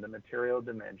dimension, the material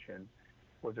dimension,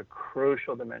 was a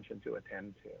crucial dimension to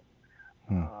attend to.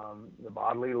 The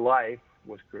bodily life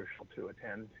was crucial to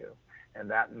attend to, and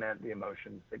that meant the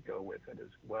emotions that go with it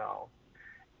as well.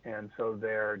 And so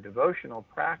their devotional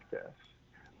practice,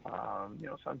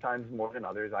 sometimes more than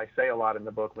others. I say a lot in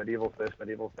the book, medieval's this,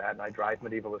 medieval's that, and I drive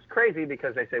medievalists crazy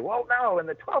because they say, well, no, in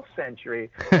the 12th century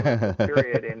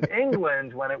period in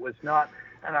England when it was not,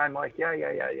 and I'm like, yeah,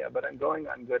 but I'm going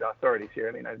on good authorities here.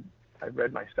 I mean, I've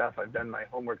read my stuff, I've done my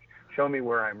homework, show me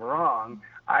where I'm wrong.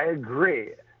 I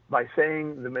agree. By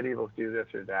saying the medievals do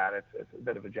this or that, it's a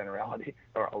bit of a generality,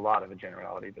 or a lot of a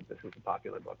generality, but this is a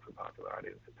popular book for popular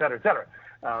audience, et cetera, et cetera.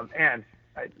 And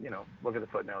I, look at the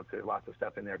footnotes. There's lots of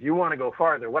stuff in there. If you want to go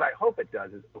farther, what I hope it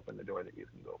does is open the door that you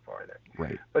can go farther.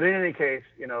 Right. But in any case,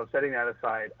 setting that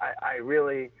aside, I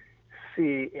really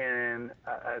see in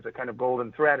as a kind of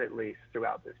golden thread, at least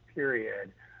throughout this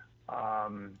period,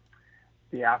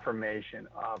 the affirmation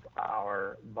of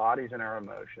our bodies and our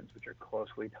emotions, which are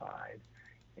closely tied,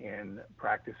 in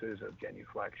practices of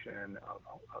genuflection,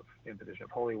 of imposition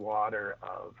of holy water,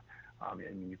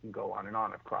 and you can go on and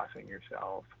on, of crossing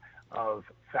yourself, of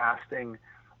fasting.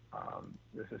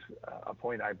 This is a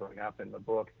point I bring up in the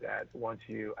book, that once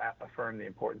you affirm the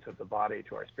importance of the body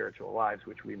to our spiritual lives,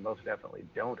 which we most definitely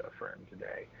don't affirm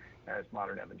today as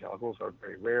modern evangelicals, or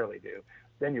very rarely do,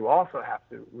 then you also have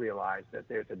to realize that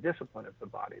there's a discipline of the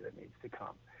body that needs to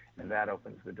come. And that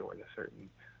opens the door to certain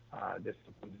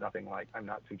disciplines. Nothing like, I'm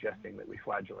not suggesting that we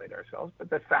flagellate ourselves, but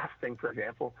that fasting, for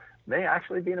example, may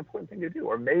actually be an important thing to do,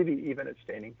 or maybe even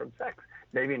abstaining from sex.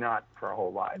 Maybe not for our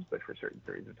whole lives, but for certain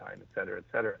periods of time, et cetera, et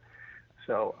cetera.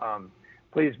 So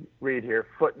please read here,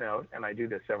 footnote, and I do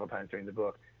this several times during the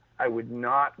book, I would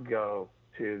not go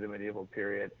to the medieval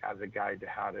period as a guide to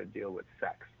how to deal with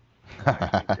sex. I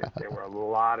think that there were a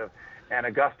lot of, and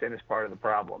Augustine is part of the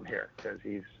problem here, because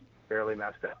he's fairly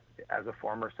messed up. As a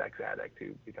former sex addict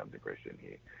who becomes a Christian,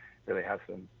 he really has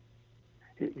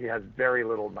he has very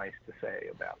little nice to say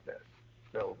about this.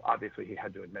 So obviously he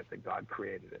had to admit that God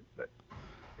created it, but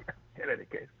in any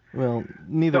case. Well,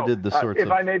 neither did the sorts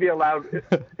if I may be allowed,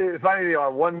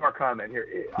 one more comment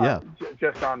here,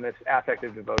 just on this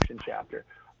affective devotion chapter.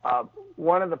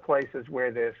 One of the places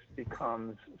where this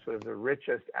becomes sort of the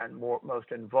richest and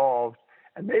most involved,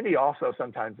 and maybe also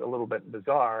sometimes a little bit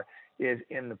bizarre, is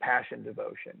in the passion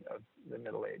devotion of the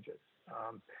Middle Ages.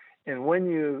 And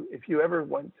if you ever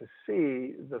went to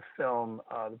see the film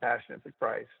The Passion of the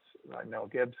Christ by Mel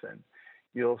Gibson,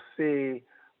 you'll see,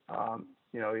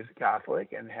 he's a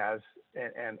Catholic and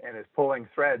is pulling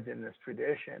threads in this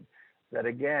tradition that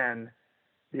again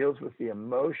deals with the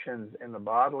emotions and the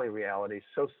bodily reality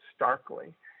so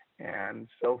starkly and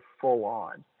so full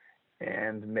on,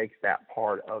 and makes that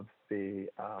part of the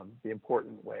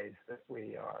important ways that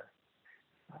we are.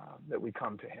 That we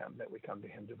come to him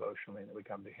devotionally, and that we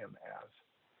come to him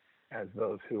as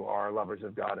those who are lovers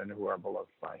of God and who are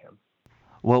beloved by him.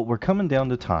 Well, we're coming down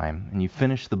to time, and you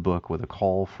finish the book with a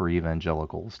call for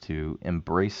evangelicals to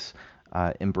embrace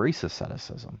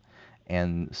asceticism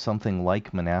and something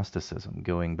like monasticism,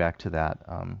 going back to that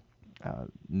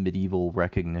medieval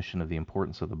recognition of the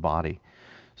importance of the body.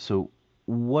 So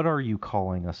what are you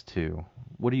calling us to?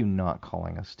 What are you not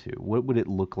calling us to? What would it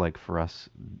look like for us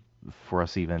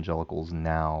evangelicals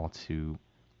now to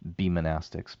be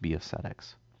monastics, be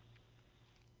ascetics?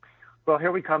 Well,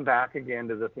 here we come back again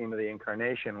to the theme of the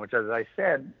incarnation, which, as I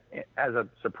said, as a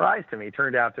surprise to me,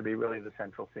 turned out to be really the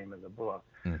central theme of the book.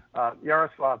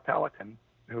 Jaroslav Pelikan,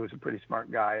 who was a pretty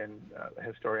smart guy and a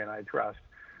historian I trust,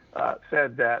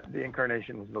 said that the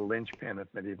incarnation was the linchpin of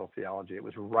medieval theology. It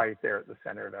was right there at the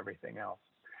center of everything else.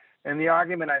 And the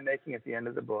argument I'm making at the end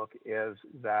of the book is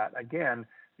that, again,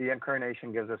 the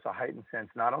incarnation gives us a heightened sense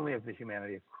not only of the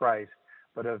humanity of Christ,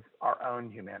 but of our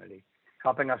own humanity,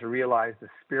 helping us realize the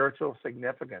spiritual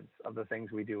significance of the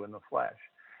things we do in the flesh.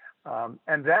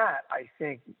 And that, I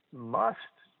think, must,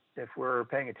 if we're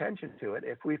paying attention to it,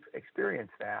 if we've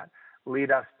experienced that,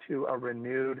 lead us to a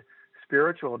renewed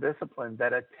spiritual discipline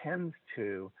that attends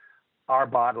to our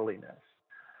bodiliness.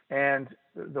 And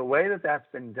the way that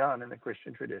that's been done in the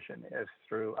Christian tradition is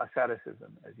through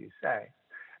asceticism, as you say.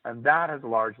 And that has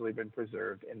largely been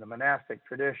preserved in the monastic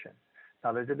tradition.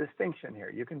 Now, there's a distinction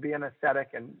here. You can be an ascetic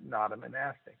and not a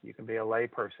monastic. You can be a lay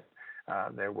person.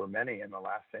 There were many in the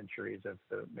last centuries of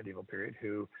the medieval period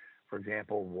who, for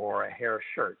example, wore a hair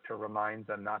shirt to remind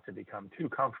them not to become too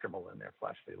comfortable in their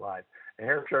fleshly life. A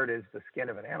hair shirt is the skin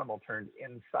of an animal turned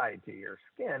inside to your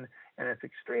skin, and it's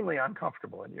extremely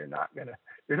uncomfortable. And you're not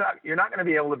gonna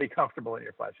be able to be comfortable in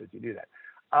your flesh as you do that.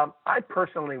 I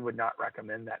personally would not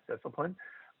recommend that discipline.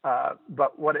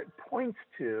 But what it points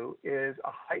to is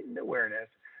a heightened awareness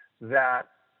that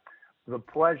the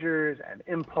pleasures and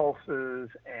impulses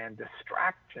and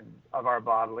distractions of our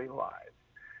bodily lives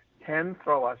can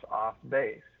throw us off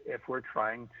base if we're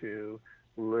trying to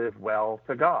live well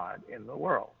to God in the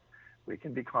world. We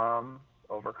can become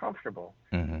overcomfortable.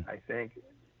 Mm-hmm.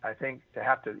 I think to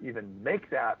have to even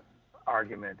make that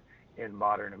argument in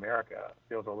modern America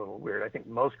feels a little weird. I think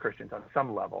most Christians on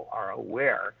some level are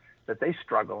aware that they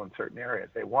struggle in certain areas.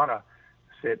 They want to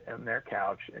sit on their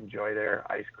couch, enjoy their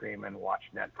ice cream, and watch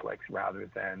Netflix rather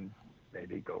than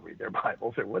maybe go read their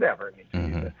Bibles or whatever. I mean,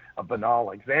 to use a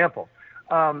banal example.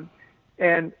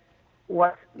 And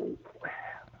what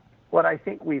I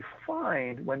think we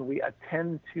find when we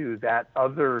attend to that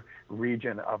other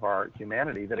region of our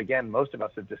humanity that, again, most of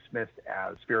us have dismissed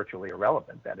as spiritually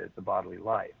irrelevant, that is the bodily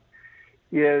life,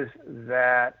 is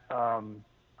that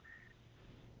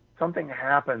something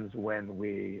happens when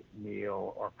we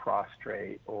kneel or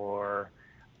prostrate or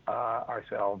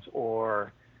ourselves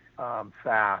or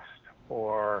fast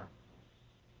or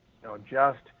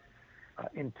just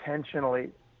intentionally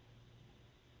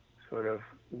sort of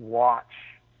watch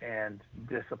and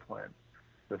discipline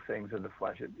the things of the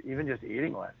flesh, even just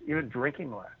eating less, even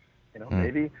drinking less.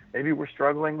 Maybe we're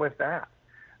struggling with that.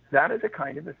 That is a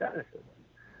kind of asceticism.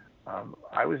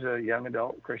 I was a young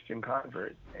adult Christian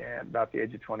convert, and about the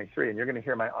age of 23, and you're going to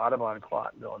hear my Audubon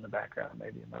clock go in the background,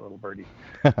 maybe, my little birdie.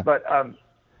 But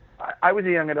I was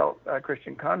a young adult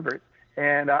Christian convert,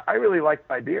 and I really liked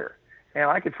my beer. And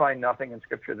I could find nothing in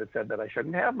Scripture that said that I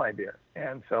shouldn't have my beer.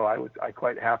 And so I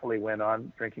quite happily went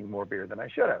on drinking more beer than I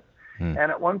should have. And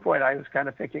at one point, I was kind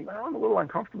of thinking, well, I'm a little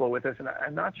uncomfortable with this, and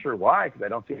I'm not sure why, because I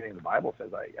don't see anything in the Bible says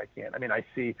I can't. I mean, I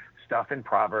see stuff in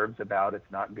Proverbs about it's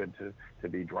not good to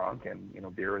be drunk,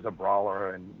 and beer is a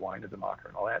brawler and wine is a mocker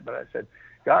and all that. But I said,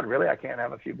 God, really, I can't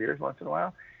have a few beers once in a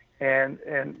while? And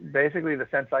basically, the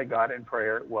sense I got in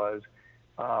prayer was,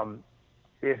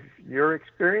 if you're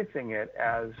experiencing it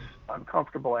as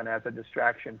uncomfortable and as a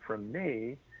distraction from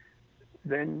me,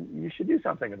 then you should do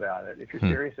something about it if you're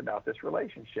serious about this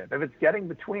relationship. If it's getting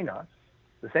between us,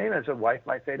 the same as a wife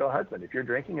might say to a husband, if your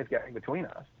drinking is getting between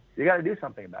us, you got to do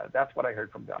something about it. That's what I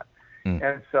heard from God.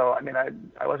 And so, I mean, I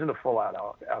wasn't a full-out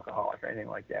alcoholic or anything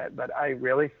like that, but I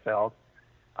really felt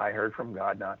I heard from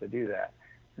God not to do that.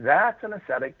 That's an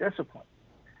ascetic discipline.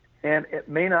 And it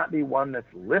may not be one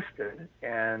that's listed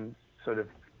and sort of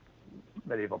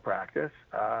medieval practice.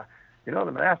 The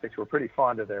monastics were pretty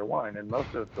fond of their wine, and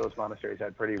most of those monasteries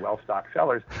had pretty well-stocked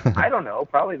cellars. I don't know,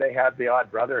 probably they had the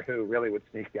odd brother who really would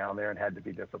sneak down there and had to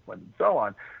be disciplined and so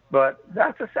on. But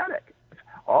that's ascetic.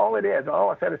 All it is,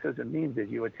 all asceticism means is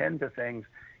you attend to things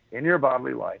in your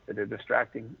bodily life that are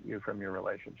distracting you from your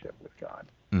relationship with God.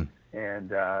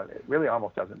 And it really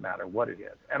almost doesn't matter what it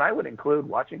is. And I would include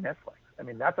watching Netflix. I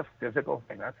mean, that's a physical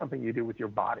thing. That's something you do with your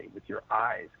body, with your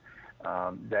eyes,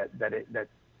 that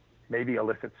maybe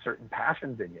elicits certain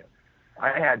passions in you.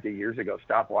 I had to years ago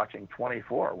stop watching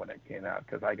 24 when it came out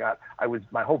because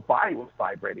my whole body was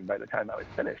vibrating by the time I was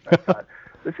finished. I thought,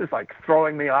 this is like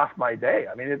throwing me off my day.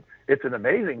 I mean, it's an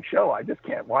amazing show. I just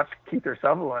can't watch Kiefer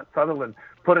Sutherland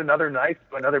put another knife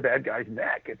to another bad guy's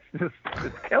neck. It's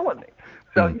killing me.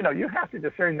 So, you have to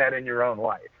discern that in your own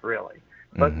life, really.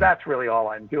 But that's really all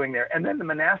I'm doing there. And then the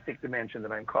monastic dimension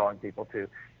that I'm calling people to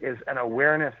is an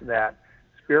awareness that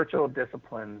spiritual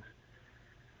disciplines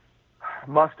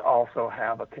must also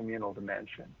have a communal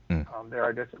dimension. There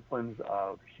are disciplines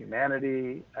of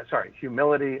humility,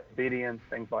 obedience,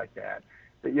 things like that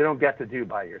you don't get to do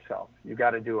by yourself. You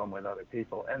got to do them with other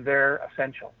people, and they're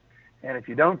essential. And if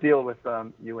you don't deal with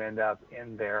them, you end up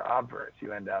in their obverse.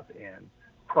 You end up in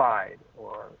pride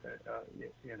or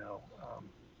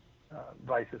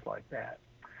vices like that.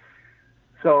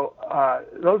 So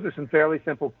those are some fairly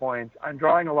simple points. I'm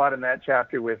drawing a lot in that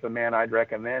chapter with a man I'd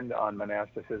recommend on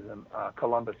monasticism,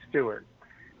 Columbus Stewart,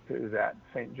 who's at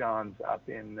St. John's up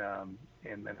in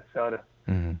Minnesota.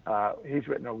 He's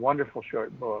written a wonderful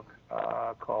short book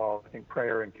called, I think,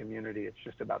 Prayer and Community. It's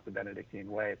just about the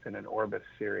Benedictine Way. It's in an Orbis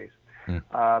series.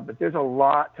 But there's a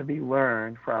lot to be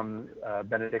learned from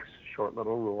Benedict's short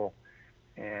little rule.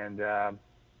 And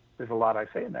there's a lot I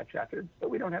say in that chapter,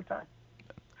 but we don't have time.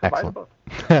 Excellent. Buy the book.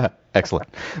 Excellent.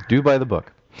 Do buy the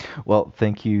book. Well,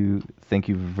 thank you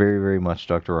very, very much,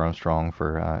 Dr. Armstrong,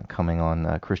 for coming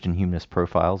on Christian Humanist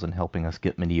Profiles and helping us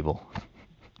get medieval.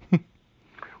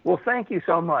 Well, thank you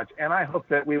so much, and I hope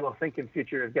that we will think in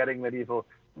future of getting medieval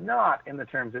not in the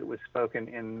terms it was spoken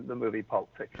in the movie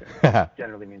Pulp Fiction, which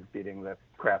generally means beating the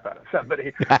crap out of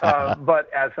somebody,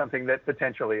 but as something that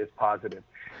potentially is positive.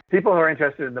 People who are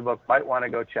interested in the book might want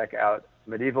to go check out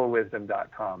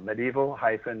medievalwisdom.com,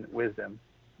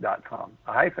 medieval-wisdom.com.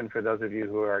 A hyphen, for those of you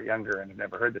who are younger and have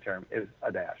never heard the term, is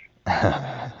a dash.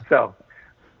 So,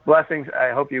 blessings.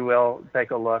 I hope you will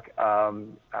take a look.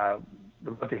 I'd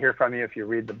love to hear from you if you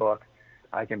read the book.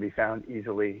 I can be found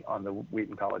easily on the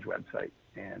Wheaton College website.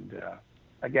 And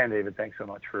again, David, thanks so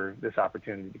much for this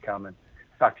opportunity to come and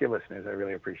talk to your listeners. I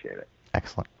really appreciate it.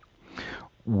 Excellent.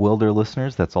 Well, dear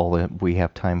listeners, that's all that we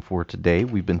have time for today.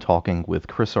 We've been talking with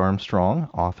Chris Armstrong,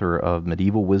 author of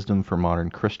Medieval Wisdom for Modern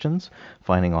Christians,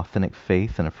 Finding Authentic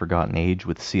Faith in a Forgotten Age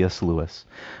with C.S. Lewis.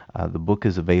 The book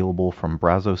is available from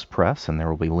Brazos Press, and there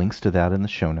will be links to that in the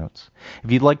show notes.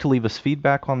 If you'd like to leave us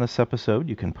feedback on this episode,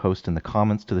 you can post in the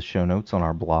comments to the show notes on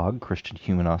our blog,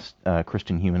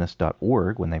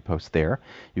 christianhumanist.org, when they post there.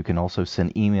 You can also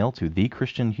send email to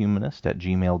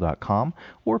thechristianhumanist@gmail.com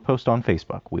or post on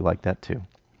Facebook. We like that too.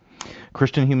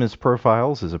 Christian Humanist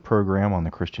Profiles is a program on the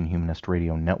Christian Humanist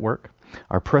Radio Network.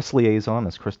 Our press liaison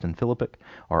is Kristen Philippic.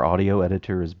 Our audio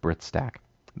editor is Britt Stack.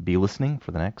 Be listening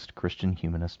for the next Christian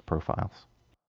Humanist Profiles.